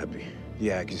is not happy.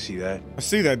 Yeah, I can see that. I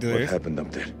see that, What Delirious. happened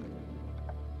up there?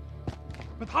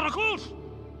 ما تحركوش.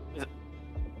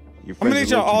 Your I'm gonna need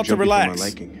friend's a y'all little all too to jumpy for my relax.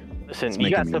 liking. Listen, It's you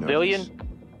got making me civilian? nervous.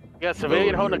 You got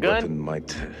civilian holding a Your gun? weapon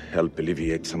might help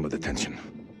alleviate some of the tension.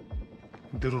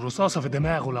 اديله رصاصة في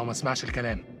دماغه لو ما سمعش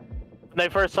الكلام. When they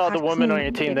first saw the woman on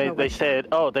your team, they said,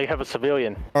 oh, they have a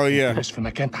civilian. Oh, yeah. مش في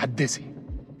مكان تحدثي.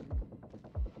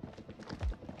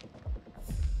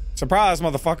 Surprise,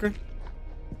 motherfucker.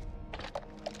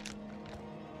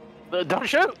 Don't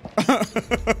shoot!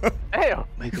 Damn!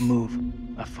 Make a move.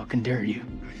 I fucking dare you.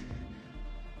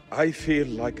 I feel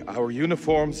like our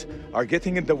uniforms are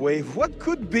getting in the way of what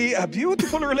could be a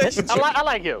beautiful relationship. I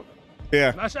like you.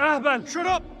 Yeah. مش أهبل. Shut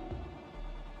up.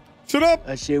 Shut up!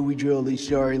 I say we drill these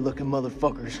sorry-looking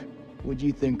motherfuckers. What do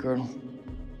you think, Colonel?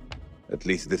 At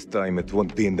least this time it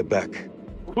won't be in the back.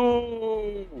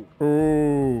 Ooh.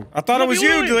 Ooh. I thought it was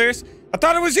you, Delirious. I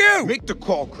thought it was you! Make the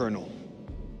call, Colonel.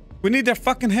 We need their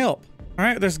fucking help.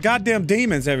 Alright? There's goddamn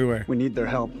demons everywhere. We need their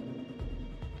help.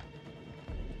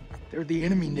 They're the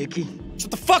enemy, Nikki.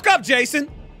 Shut the fuck up, Jason!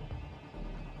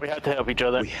 We have to help each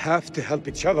other. We have to help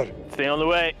each other. It's the only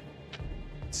way.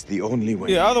 It's the only way.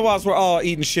 Yeah, otherwise we're all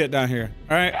eating shit down here.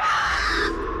 Alright?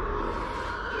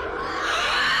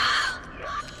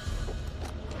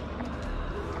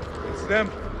 It's them.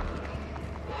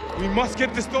 We must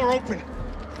get this door open.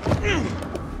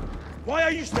 Why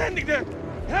are you standing there?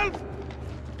 Help!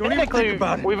 Don't even think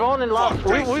about it. We've only lost.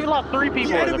 We've lost 3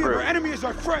 people in the Our group. enemy is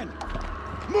our friend.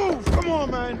 Move! Come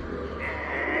on, man.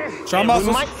 Try We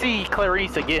muscles. might see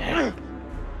Clarice again.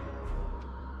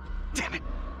 Damn it!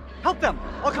 Help them!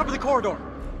 I'll cover the corridor.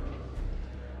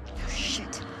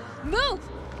 Shit. Move!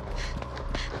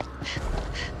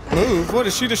 Move? What,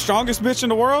 is she the strongest bitch in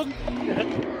the world?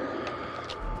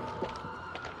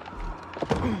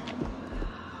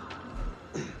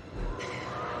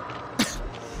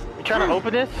 You trying to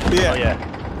open this? Yeah. Oh, yeah.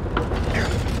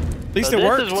 At least So it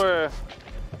worked. This is where.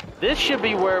 This should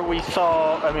be where we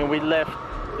saw. I mean, we left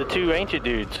the 2 ancient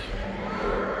dudes.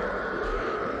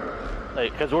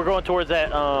 Like, cause we're going towards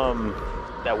that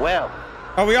that well.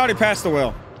 Oh, we already passed the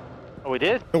well. Oh, we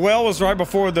did? The well was right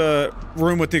before the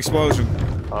room with the explosion.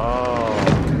 Oh.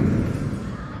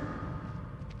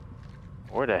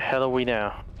 Where the hell are we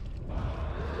now?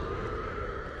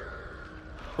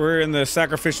 We're in the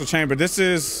sacrificial chamber. This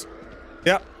is...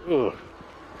 Yep. Ugh.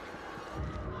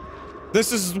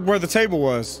 This is where the table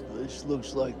was. This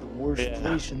looks like the worst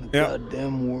place in the Yep.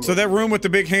 goddamn world. So that room with the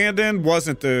big hand in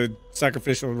wasn't the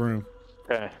sacrificial room.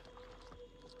 Okay.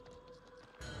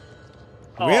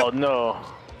 Yep. Oh, no.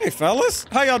 Hey, fellas.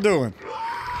 How y'all doing?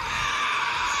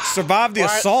 Survived the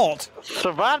assault.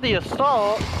 Survive the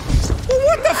assault? Well,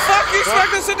 what the fuck you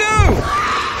expect us to do?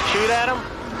 Shoot at him.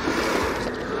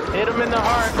 Hit him in the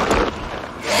heart.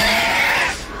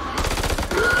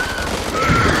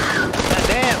 God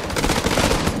damn.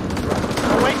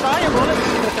 Oh, wait, fire bullet.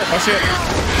 Oh, shit.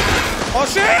 Oh,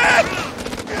 shit!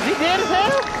 Is he dead as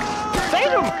hell?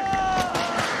 Save him.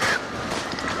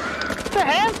 What the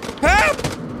hell? Help!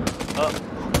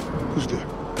 Who's there?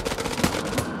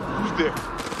 Who's there?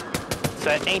 It's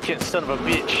that ancient son of a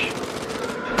bitch.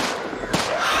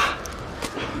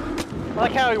 I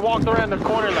like how he walked around the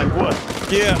corner like, what?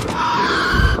 Yeah.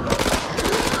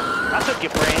 I took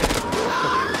your friend.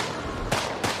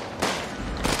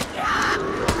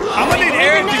 I'm gonna need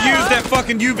Eric to use that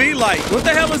fucking UV light. What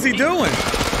the hell is he doing?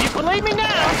 You believe me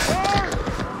now?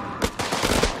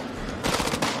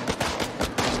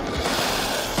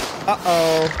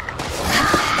 Uh-oh.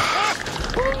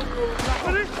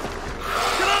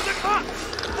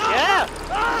 Yeah.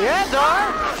 Yeah,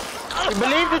 dog. You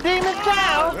believe the demons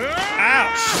now?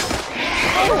 Ouch!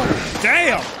 Oh,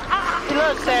 damn! He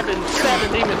loves stabbing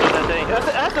demons with that thing.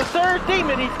 That's the third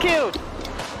demon he's killed.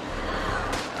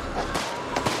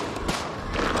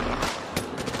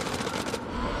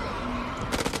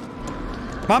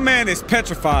 My man is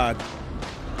petrified.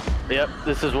 Yep,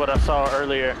 this is what I saw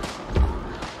earlier.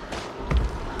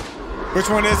 Which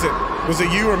one is it? Was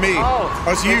it you or me? Oh,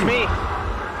 it's you. It's me.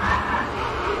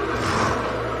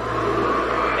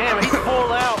 Damn, he's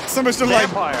full out. Somebody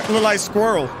look like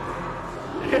Squirrel.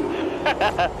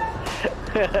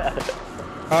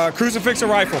 Crucifix or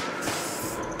rifle?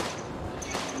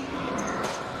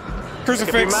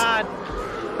 Crucifix.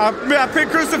 I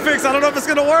picked crucifix. I don't know if it's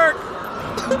gonna work.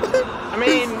 I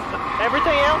mean,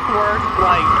 everything else works.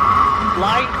 Like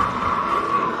light.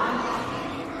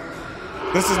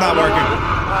 This is not working.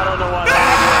 I don't know why.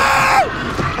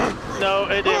 No,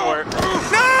 it didn't work. No!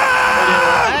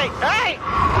 Hey!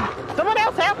 Someone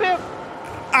else help him!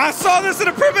 I saw this in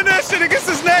a premonition. It gets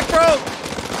his neck broke.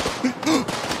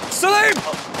 Salim!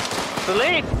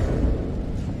 Salim!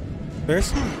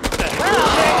 There's.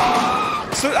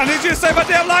 So I need you to save my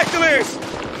damn life, Delirious.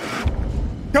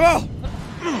 Come on.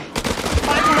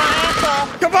 Fighting my ass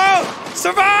off. Come on!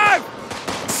 Survive!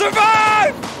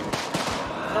 Survive!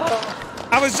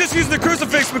 I was just using the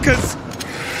crucifix because.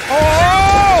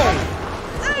 Oh!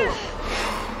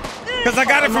 Because I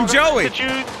got it from Joey. I think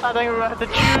I'm gonna have to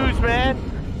choose, man.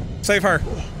 Save her.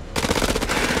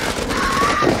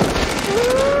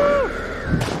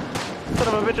 Son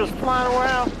of a bitch was flying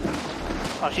around.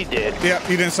 Oh, she did. Yep,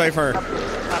 you didn't save her. I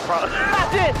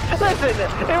did. Listen,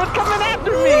 it was coming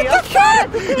after me. What the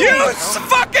fuck? You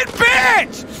fucking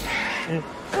bitch!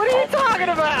 What are you talking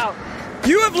about?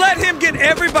 You have let him get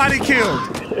everybody killed.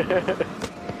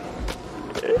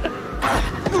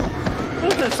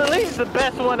 Listen, Salim's the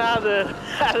best one out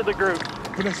of the group.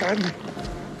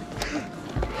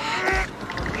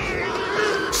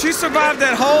 She survived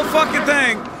that whole fucking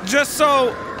thing just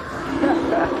so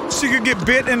she could get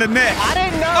bit in the neck. I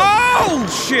didn't know. Oh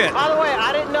shit! By the way,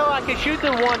 I didn't know I could shoot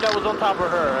the one that was on top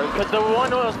of her because the one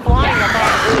that was flying, I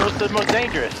thought it was the most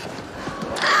dangerous.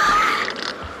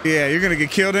 Yeah, you're gonna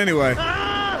get killed anyway.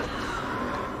 Hell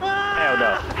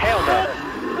no. Hell no.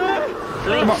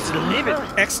 Come on.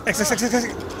 X. Get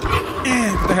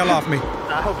the hell off me.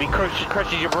 I hope he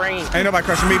crushes your brain. Ain't nobody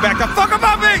crushing me. Back the fuck up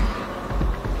on me!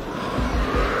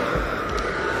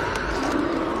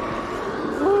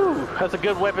 Woo, that's a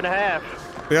good weapon to have.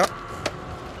 Yep.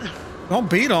 Don't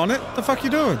beat on it. What the fuck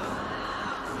you doing?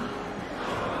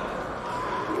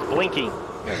 Blinking.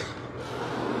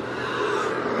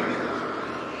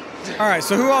 Alright,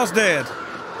 so who else dead?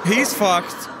 He's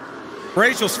fucked.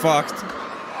 Rachel's fucked.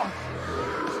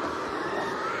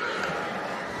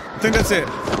 I think that's it.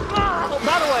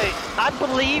 By the way, I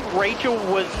believe Rachel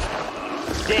was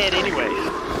dead anyways.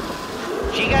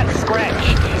 She got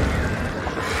scratched.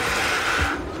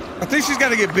 I think she's got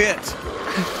to get bit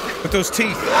with those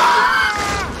teeth.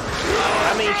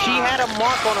 I mean, she had a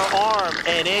mark on her arm,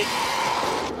 and it.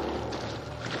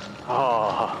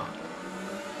 Oh.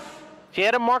 She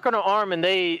had a mark on her arm, and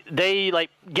they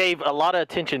like gave a lot of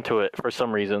attention to it for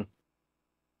some reason.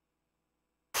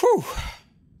 Whew.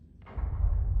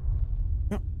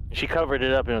 She covered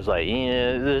it up and was like,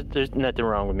 "Yeah, there's nothing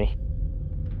wrong with me."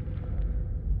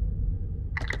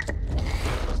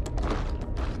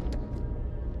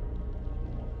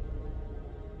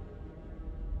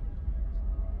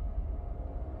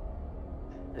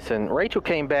 Listen, Rachel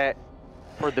came back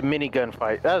for the mini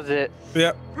gunfight. That was it.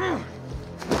 Yep.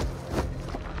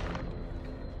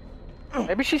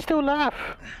 Maybe she's still alive.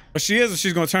 But she is,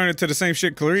 she's gonna turn into the same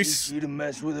shit, Clarice. You to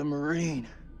mess with a Marine.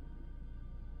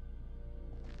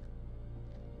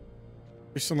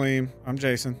 You're Salim. I'm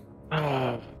Jason.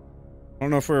 I don't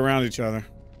know if we're around each other.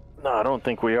 No, I don't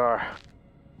think we are.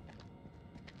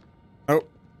 Oh.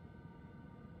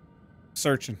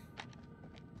 Searching.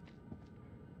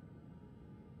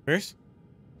 Where's?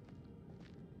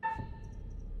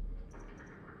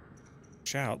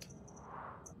 Shout.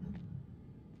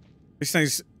 These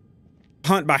things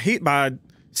hunt by heat, by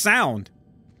sound.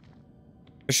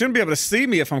 They shouldn't be able to see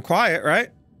me if I'm quiet,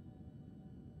 right?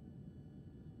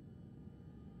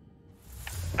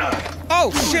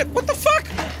 Oh shit! What the fuck?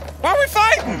 Why are we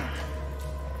fighting?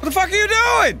 What the fuck are you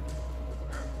doing?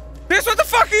 Bitch, what the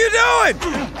fuck are you doing?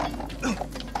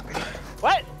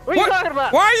 What? What are you talking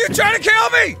about? Why are you trying to kill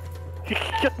me?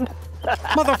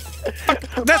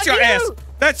 Motherfucker! That's your ass.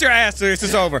 That's your ass, Serious.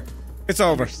 It's over. It's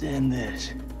over. Understand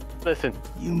this. Listen.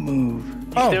 You move.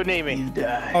 You still need me. You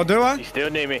die. Oh, do I? You still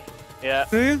need me. Yeah.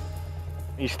 Do you?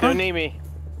 You still need me.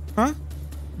 Huh?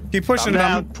 Keep pushing I'm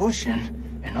it. not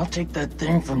pushing, and and I'll take that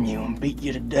thing from you and beat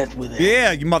you to death with it.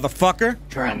 Yeah, you motherfucker.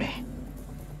 Try me.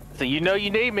 So you know you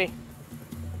need me.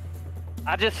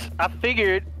 I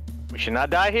figured we should not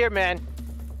die here, man.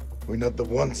 We're not the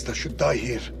ones that should die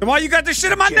here. Then why you got this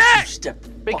shit in my neck?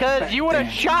 Because you would have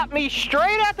shot me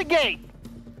straight at the gate.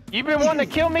 You've been wanting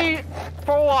to kill me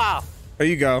for a while. There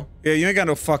you go. Yeah, you ain't got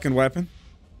no fucking weapon.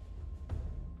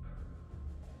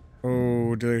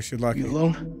 Oh, Delirious, you're lucky. You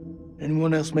alone?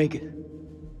 Anyone else make it?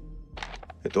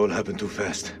 It all happened too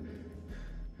fast.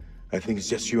 I think it's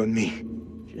just you and me.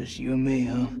 Just you and me,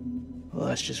 huh? Well,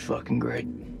 that's just fucking great.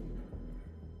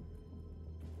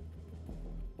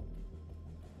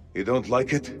 You don't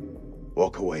like it?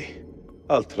 Walk away.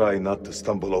 I'll try not to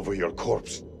stumble over your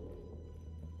corpse.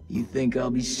 You think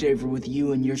I'll be safer with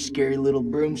you and your scary little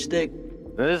broomstick?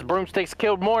 This broomstick's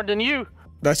killed more than you.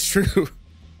 That's true.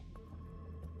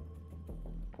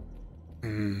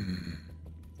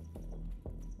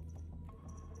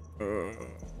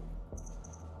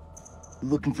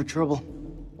 Looking for trouble?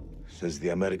 Says the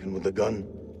American with the gun.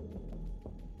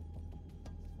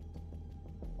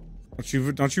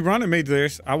 Don't you run at me,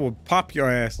 Delirious. I will pop your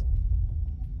ass.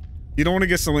 You don't want to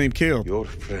get Salim killed. Your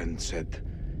friend said,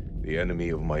 the enemy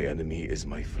of my enemy is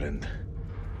my friend.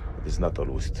 It is not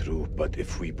always true, but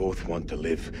if we both want to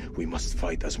live, we must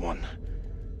fight as one.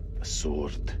 The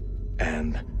sword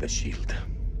and the shield.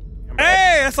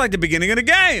 Hey, that's like the beginning of the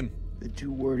game. They're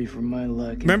too wordy for my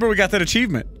liking. Remember we got that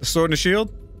achievement, the sword and the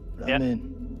shield? I'm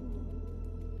in.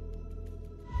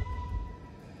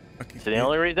 So the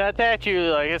only reason I attacked you,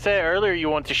 like I said earlier, you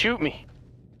want to shoot me.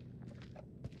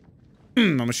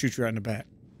 I'm gonna shoot you right in the back.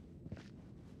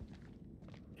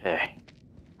 Okay.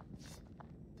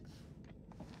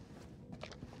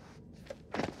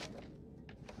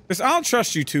 I don't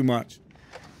trust you too much.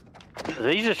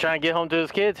 He's just trying to get home to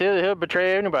his kids. He'll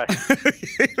betray anybody.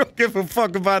 He don't give a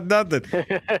fuck about nothing.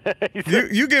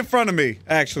 you get in front of me,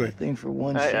 actually. I think for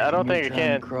one I don't think you're it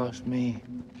can. trying to cross me.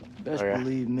 Best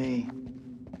believe me.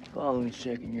 Following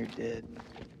second, you're dead.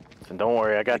 And don't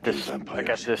worry, I got this. I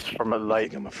got this from a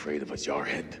light. I'm afraid of a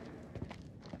jarhead.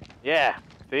 Yeah.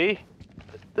 See,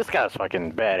 this guy's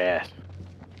fucking badass.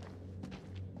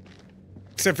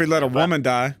 Except for he let a woman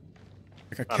die,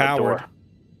 like a coward.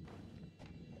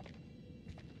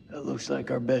 That looks like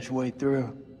our best way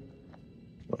through.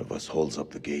 One of us holds up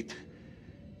the gate.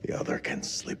 The other can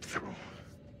slip through.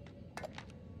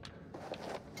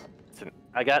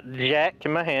 I got Jack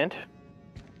in my hand.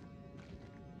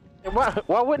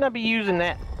 Why wouldn't I be using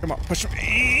that? Come on, push him.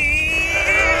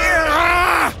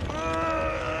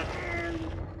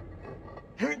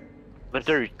 Live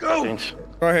through. Go.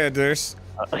 Go ahead, Darius.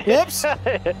 Whoops. Well,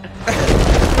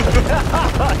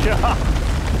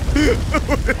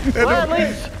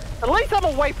 at least I'm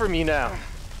away from you now.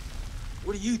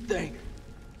 What do you think?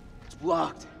 It's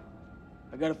blocked.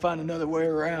 I gotta find another way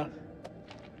around.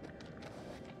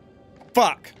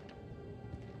 Fuck.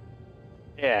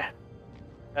 Yeah,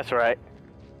 that's right.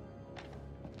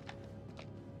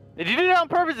 Did you do that on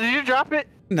purpose? Did you drop it?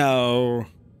 No.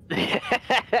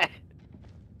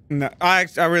 No, I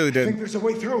really I didn't. think there's a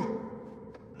way through.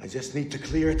 I just need to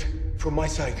clear it from my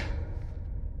side.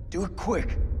 Do it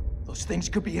quick. Those things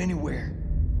could be anywhere.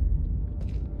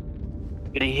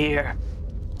 Get in here.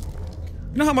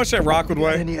 You know how much that rock would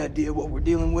weigh? Any idea what we're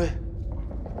dealing with?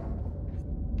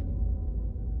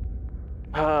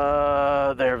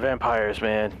 They're vampires,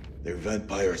 man. They're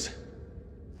vampires.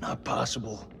 Not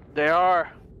possible. They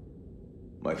are.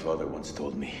 My father once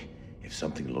told me, if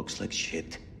something looks like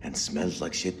shit and smells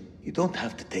like shit, you don't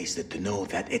have to taste it to know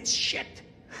that it's shit.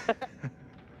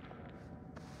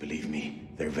 Believe me,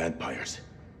 they're vampires.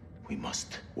 We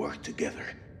must work together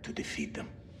to defeat them.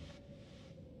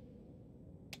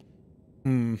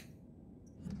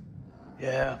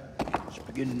 Yeah, it's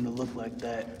beginning to look like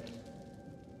that.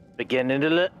 Beginning to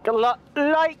look a lot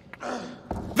like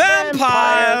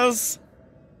vampires.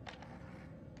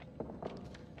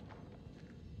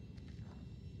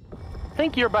 I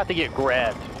think you're about to get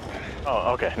grabbed.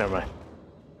 Oh, okay, never mind.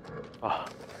 Oh.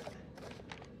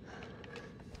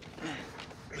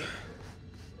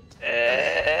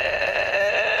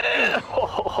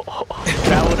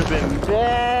 That would have been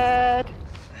bad.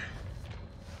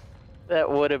 That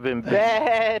would have been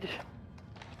bad.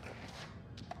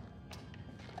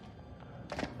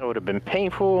 That would have been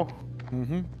painful.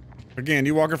 Again,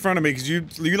 you walk in front of me because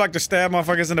you like to stab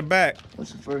motherfuckers in the back.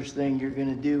 What's the first thing you're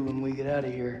gonna do when we get out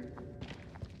of here?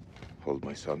 Hold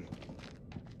my son.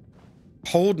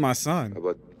 Hold my son. How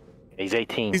about He's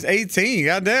 18. He's 18.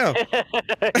 Goddamn.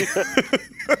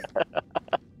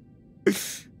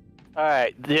 All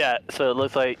right. Yeah. So it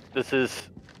looks like this is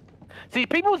See,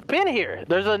 people's been here.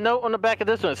 There's a note on the back of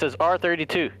this one that says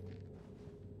R32.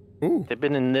 Ooh. They've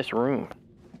been in this room.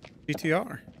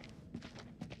 PTR.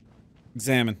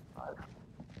 Examine.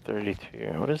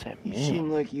 32. What does that mean? You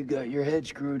seem like you got your head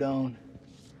screwed on.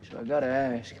 So I gotta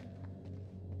ask,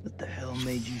 what the hell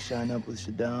made you sign up with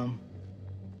Saddam?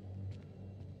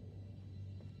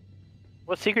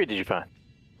 What secret did you find?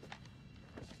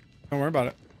 Don't worry about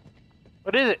it.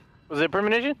 What is it? Was it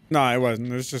premonition? No, it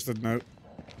wasn't. It was just a note.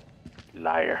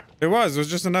 Liar. It was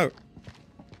just a note.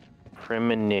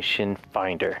 Premonition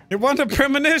finder. It wasn't a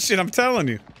premonition, I'm telling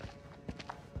you.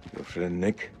 Your friend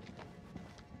Nick?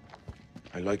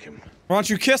 I like him. Why don't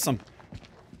you kiss him?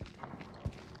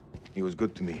 He was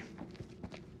good to me.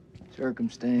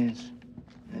 Circumstance.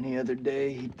 Any other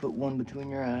day, he'd put one between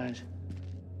your eyes.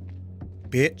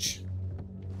 Bitch.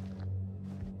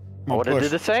 I would have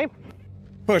did the same.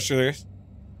 Push this.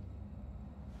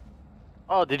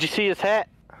 Oh, did you see his hat?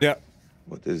 Yeah.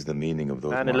 What is the meaning of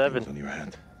those 9/11 markings on your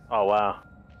hand? Oh, wow.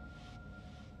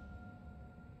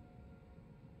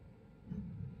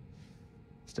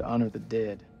 It's to honor the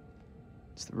dead.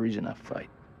 It's the reason I fight.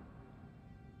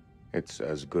 It's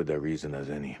as good a reason as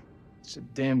any. It's a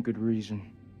damn good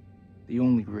reason. The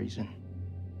only reason.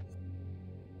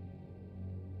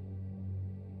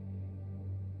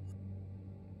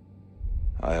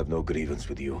 I have no grievance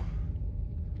with you.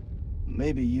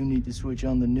 Maybe you need to switch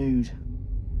on the news.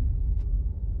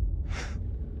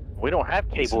 We don't have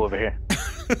cable over here.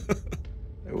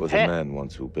 There was a man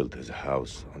once who built his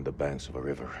house on the banks of a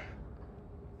river.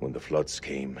 When the floods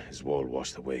came, his wall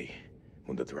washed away.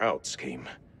 When the droughts came,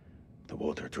 the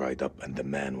water dried up and the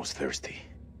man was thirsty.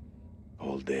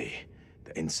 All day,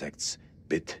 the insects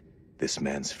bit this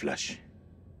man's flesh.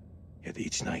 Yet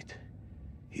each night,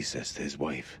 he says to his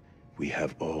wife, "We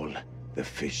have all the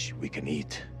fish we can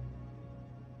eat."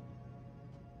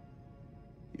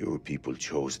 Your people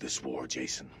chose this war,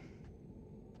 Jason.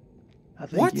 I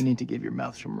think you need to give your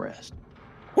mouth some rest.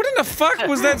 What in the fuck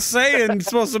was that saying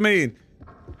supposed to mean?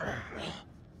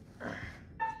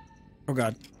 Oh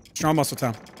god. Strong muscle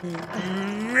time.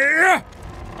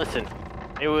 Listen,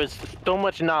 it was so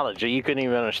much knowledge that you couldn't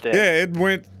even understand. Yeah, it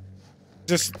went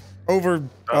just over.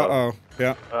 Uh-oh.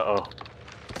 Yeah. Uh-oh.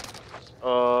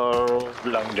 Oh,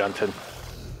 Long Johnson.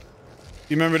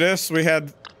 You remember this?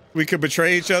 We could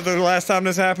betray each other the last time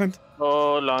this happened?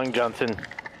 Oh, Long Johnson.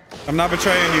 I'm not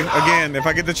betraying you. Again, if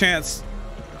I get the chance.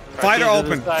 Fight or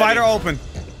open. Fight or open.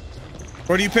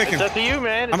 What are you picking? It's up to you,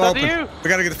 man. It's I'm up open. to you. We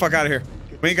gotta get the fuck out of here.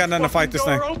 We ain't got nothing to fight this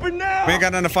thing. Open now. We ain't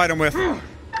got nothing to fight him with.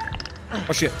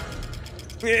 Oh shit.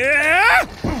 Yeah!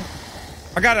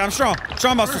 I got it. I'm strong.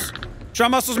 Strong muscles.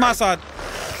 Strong muscles my side.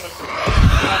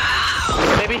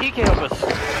 Maybe he can help us.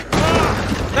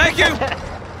 Thank you.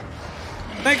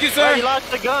 Thank you, sir. Well, you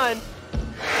lost the gun.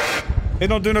 It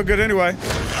don't do no good anyway.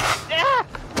 Yeah.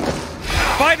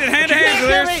 Fight it hand to hand,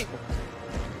 Delirious.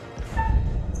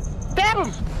 Stab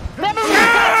him. Stab him.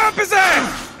 Up his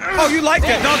ass. Oh, you like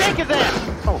that, don't Shake you? his ass.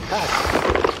 Oh, God.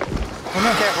 Oh,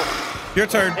 no. Careful. Your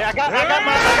turn. Yeah, I got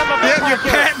my Yeah, your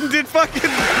patented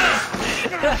fucking.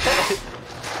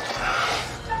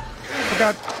 Oh,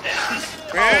 God.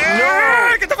 Oh,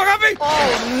 no. Get the fuck off me.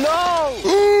 Oh, no.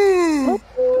 Ooh.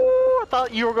 Ooh, I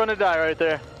thought you were going to die right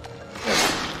there.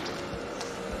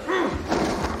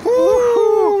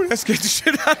 Ooh. That scared the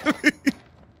shit out of me.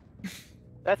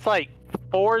 That's like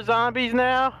 4 zombies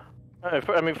now.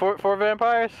 I mean, four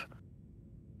vampires.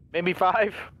 Maybe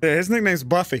 5. Yeah, his nickname's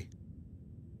Buffy.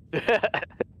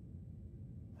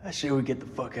 I say we get the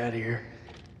fuck out of here.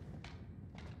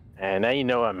 And now you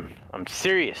know I'm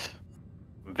serious.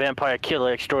 I'm vampire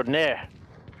killer extraordinaire.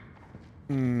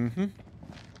 Mm-hmm.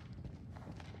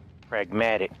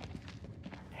 Pragmatic.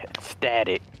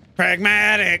 Static.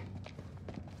 Pragmatic.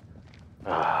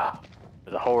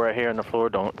 There's a hole right here on the floor.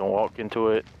 Don't walk into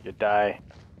it. You die.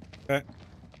 Okay.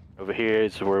 Over here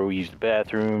is where we use the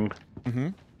bathroom. Mm-hmm.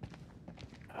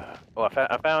 Oh,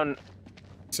 I found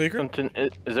secret. Something.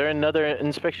 Is there another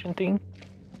inspection team?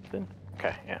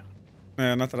 Okay, yeah.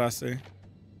 Yeah, not that I see.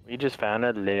 We just found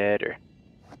a letter.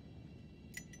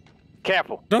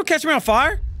 Careful. Don't catch me on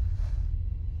fire.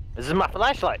 This is my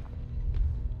flashlight.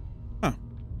 Huh.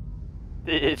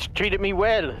 It's treated me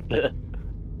well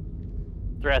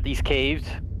throughout these caves.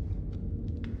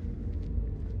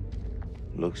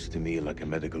 Looks to me like a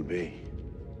medical bay.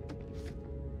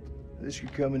 This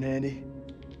could come in handy.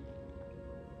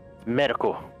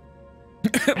 Medical.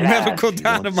 Medical If you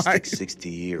want to dynamite. stick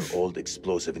 60-year-old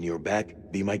explosive in your back,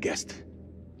 be my guest.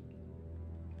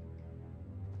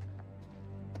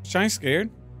 She ain't scared.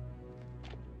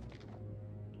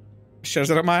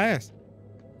 Shoves it up my ass.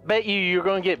 Bet you're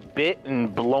gonna get bit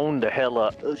and blown the hell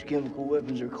up. Those chemical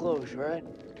weapons are close, right?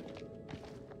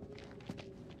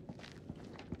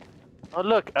 Oh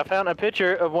look, I found a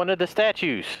picture of one of the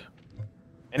statues.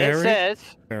 And it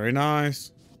says... Very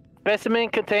nice. Specimen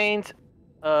contains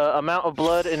amount of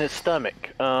blood in its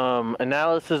stomach.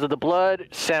 Analysis of the blood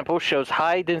sample shows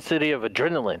high density of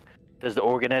adrenaline. Does the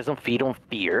organism feed on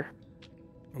fear?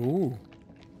 Ooh.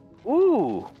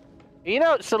 Ooh. You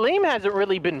know, Salim hasn't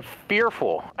really been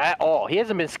fearful at all. He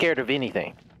hasn't been scared of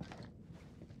anything.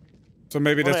 So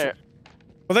maybe that's...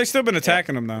 Well, they've still been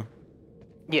attacking him, though.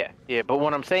 Yeah, but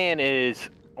what I'm saying is,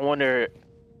 I wonder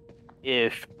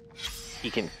if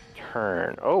he can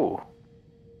turn. Oh.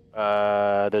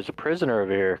 There's a prisoner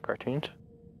over here, CaRtOoNz.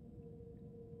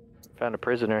 Found a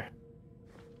prisoner.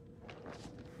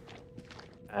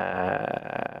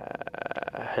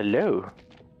 Hello.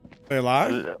 They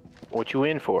alive? What you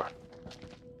in for?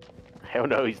 Hell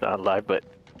no, he's not alive, but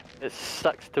it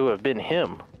sucks to have been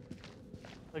him.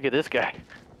 Look at this guy.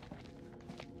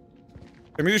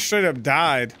 I mean, he straight up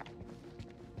died.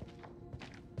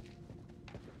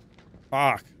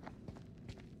 Fuck.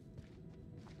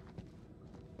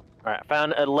 Alright, I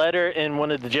found a letter in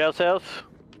one of the jail cells.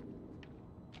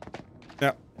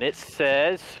 Yep. And it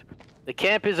says, the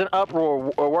camp is in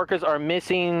uproar. Workers are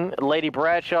missing Lady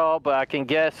Bradshaw, but I can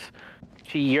guess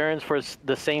she yearns for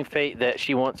the same fate that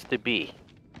she wants to be.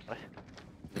 What?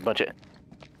 A bunch of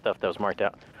stuff that was marked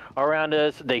out. Around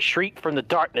us, they shriek from the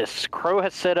darkness. Crow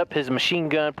has set up his machine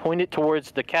gun pointed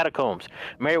towards the catacombs.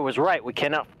 Mary was right. We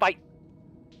cannot fight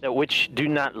that which do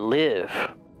not live.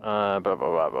 Blah, blah,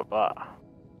 blah, blah, blah.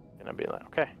 And I'll be like,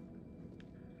 okay.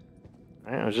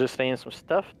 All right, I was just saying some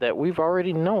stuff that we've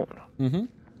already known. Mm-hmm.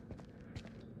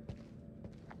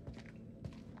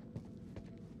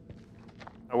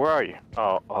 Oh, where are you?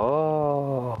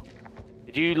 Oh.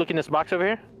 Did you look in this box over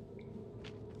here?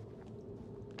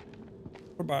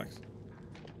 What box?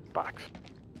 Box.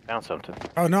 Found something.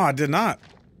 Oh, no, I did not.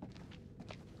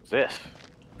 What's this?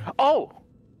 Oh!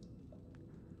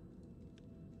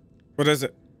 What is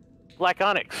it? Black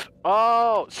onyx.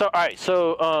 Oh, so all right.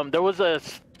 So there was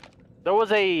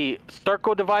a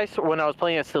circle device when I was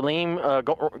playing as Salim,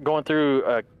 going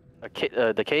through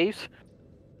the caves,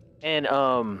 and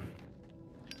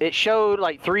it showed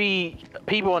like 3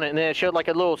 people on it, and then it showed like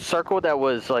a little circle that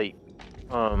was like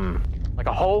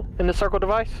a hole in the circle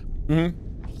device.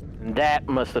 Mm-hmm. And that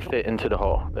must have fit into the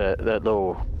hole. That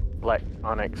little black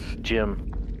onyx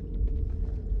gem.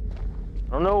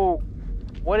 I don't know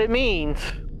what it means.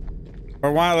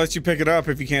 Or why let you pick it up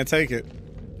if you can't take it?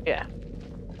 Yeah.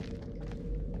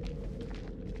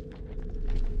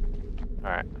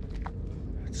 Alright.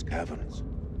 It's caverns.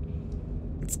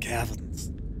 It's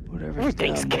caverns. Whatever.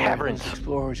 Everything's caverns.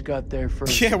 Explorers got there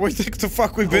first. Yeah, where the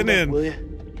fuck we've been in? Will you?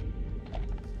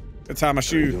 Good time I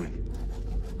shoot.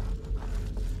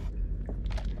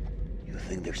 You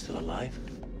think they're still alive?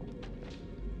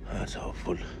 That's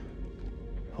hopeful.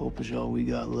 Hope is all we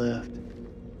got left.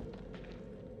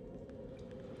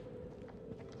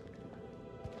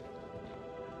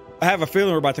 I have a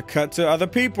feeling we're about to cut to other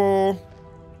people.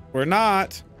 We're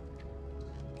not.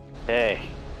 Hey.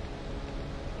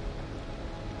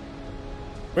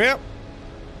 Well.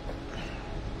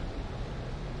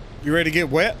 You ready to get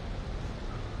wet?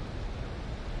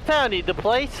 Tony, the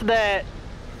place that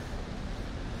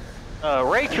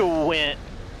Rachel went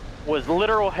was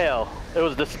literal hell. It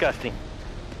was disgusting.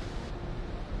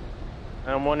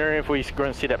 I'm wondering if we're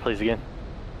going to see that place again.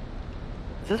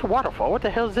 Is this a waterfall? What the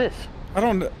hell is this? I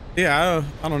don't know. Yeah,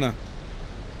 I don't know.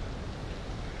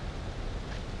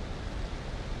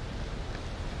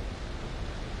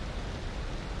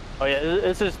 Oh yeah,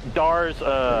 this is Dar's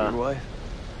Your wife?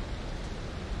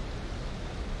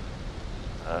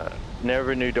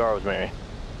 Never knew Dar was married.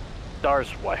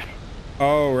 Dar's wife.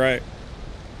 Oh, right.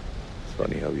 It's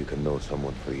funny how you can know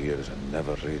someone for years and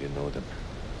never really know them.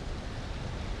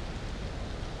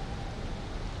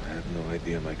 I had no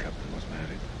idea my captain was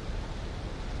married.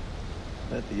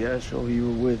 That the asshole you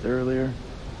were with earlier?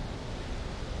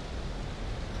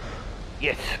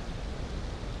 Yes.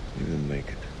 You didn't make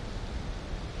it.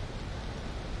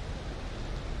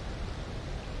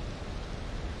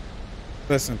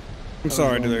 Listen, I'm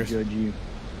sorry, Delirious. Judge you.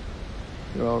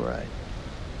 You're all right.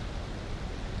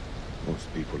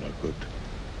 Most people are good.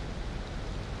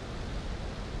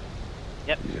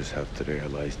 Yep. You just have to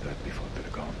realize that before they're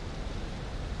gone.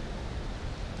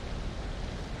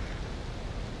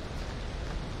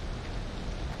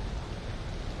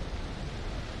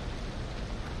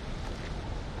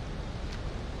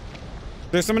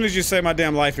 There's somebody just say my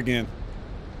damn life again.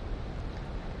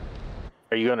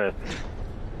 Are you gonna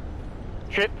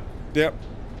trip? Yep.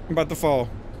 I'm about to fall.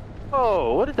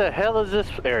 Oh, what the hell is this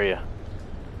area?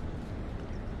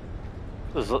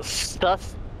 This is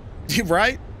stuff.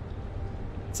 Right?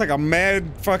 It's like a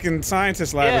mad fucking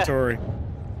scientist laboratory.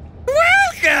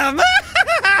 Yeah. Welcome!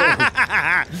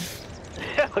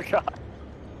 Oh god.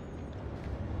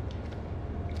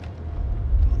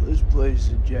 Well, this place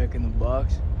is a jack in the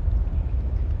box.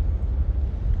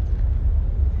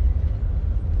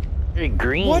 Very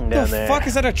green what down the there. fuck?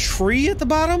 Is that a tree at the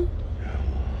bottom?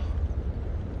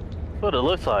 That's what it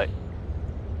looks like.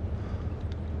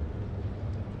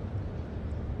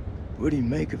 What do you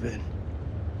make of it?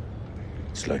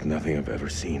 It's like nothing I've ever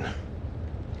seen.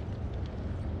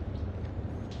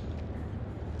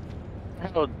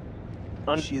 How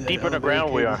See that deep elevator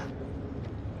underground we cable? are.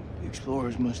 The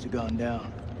explorers must have gone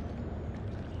down.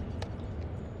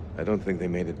 I don't think they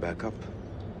made it back up.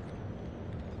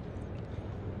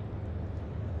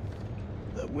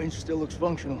 That winch still looks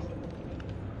functional.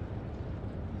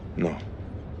 No.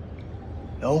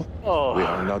 No? Oh. We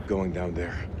are not going down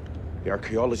there. The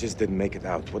archaeologists didn't make it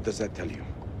out. What does that tell you?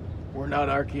 We're not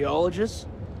archaeologists?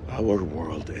 Our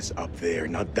world is up there,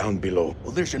 not down below.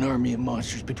 Well, there's an army of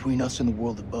monsters between us and the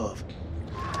world above.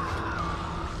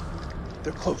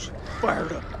 They're close.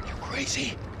 Fired up. You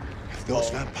crazy? If those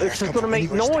vampires This is come gonna from make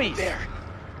anywhere, stay noise. there.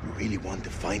 You really want to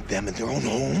find them in their own That's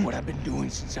home? what I've been doing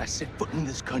since I set foot in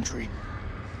this country.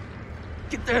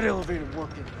 Get that elevator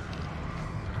working.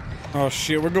 Oh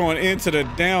shit, we're going into the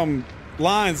damn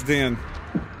lines then.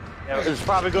 Yeah, it's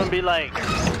probably gonna be like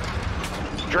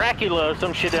Dracula or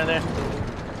some shit down there.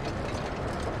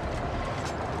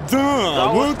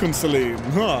 Duh, welcome, Salim.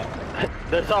 Huh.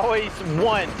 There's always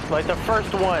one, like the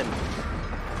first one.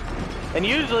 And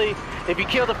usually, if you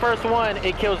kill the first one,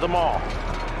 it kills them all.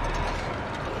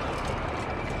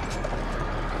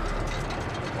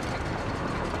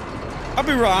 I'll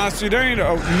be real honest with you, there ain't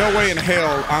no way in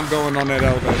hell I'm going on that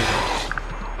elevator.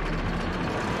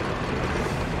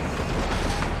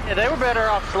 Yeah, they were better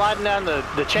off sliding down the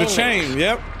chain. The chain,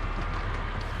 yep.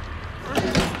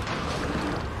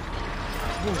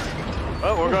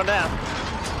 Oh, we're going down.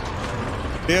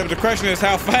 Yeah, but the question is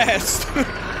how fast?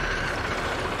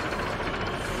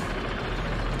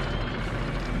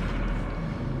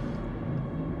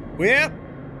 Yep.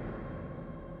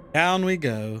 Down we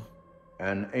go.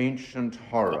 An ancient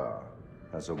horror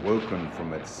has awoken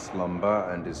from its slumber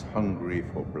and is hungry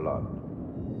for blood.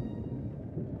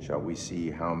 Shall we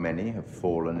see how many have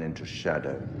fallen into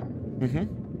shadow?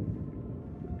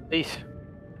 Peace.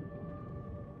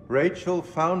 Rachel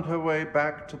found her way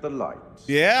back to the light.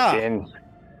 Yeah. Again.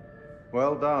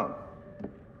 Well done.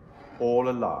 All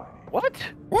alive. What?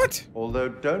 What? Although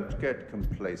don't get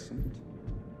complacent.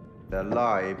 Their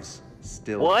lives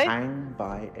still What? hang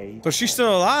by a So she's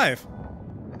still alive.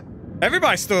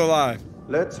 Everybody's still alive.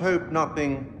 Let's hope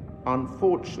nothing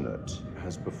unfortunate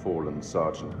has befallen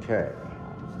Sergeant K.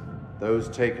 Those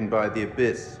taken by the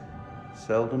Abyss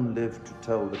seldom live to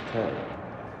tell the tale.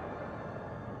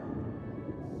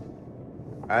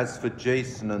 As for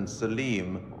Jason and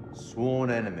Salim, sworn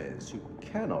enemies who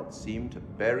cannot seem to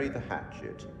bury the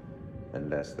hatchet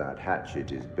unless that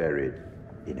hatchet is buried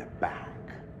in a bag.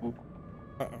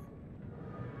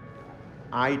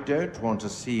 I don't want to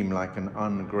seem like an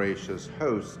ungracious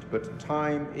host, but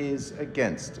time is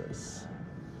against us.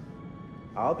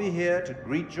 I'll be here to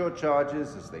greet your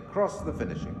charges as they cross the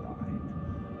finishing line,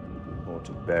 or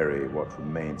to bury what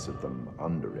remains of them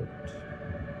under it.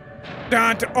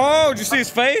 Oh, did you see his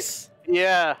face?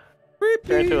 Yeah.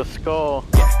 Turned to a skull.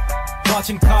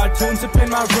 Watching cartoons up in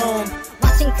my room.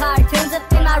 Watching cartoons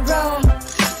up in my room.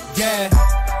 Yeah.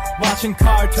 Watching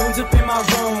cartoons up in my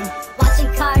room.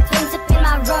 Watching cartoons up in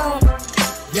my room.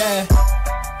 Yeah.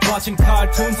 Watching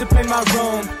cartoons up in my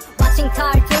room. Watching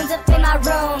cartoons up in my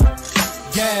room.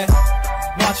 Yeah.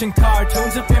 Watching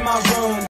cartoons up in my room.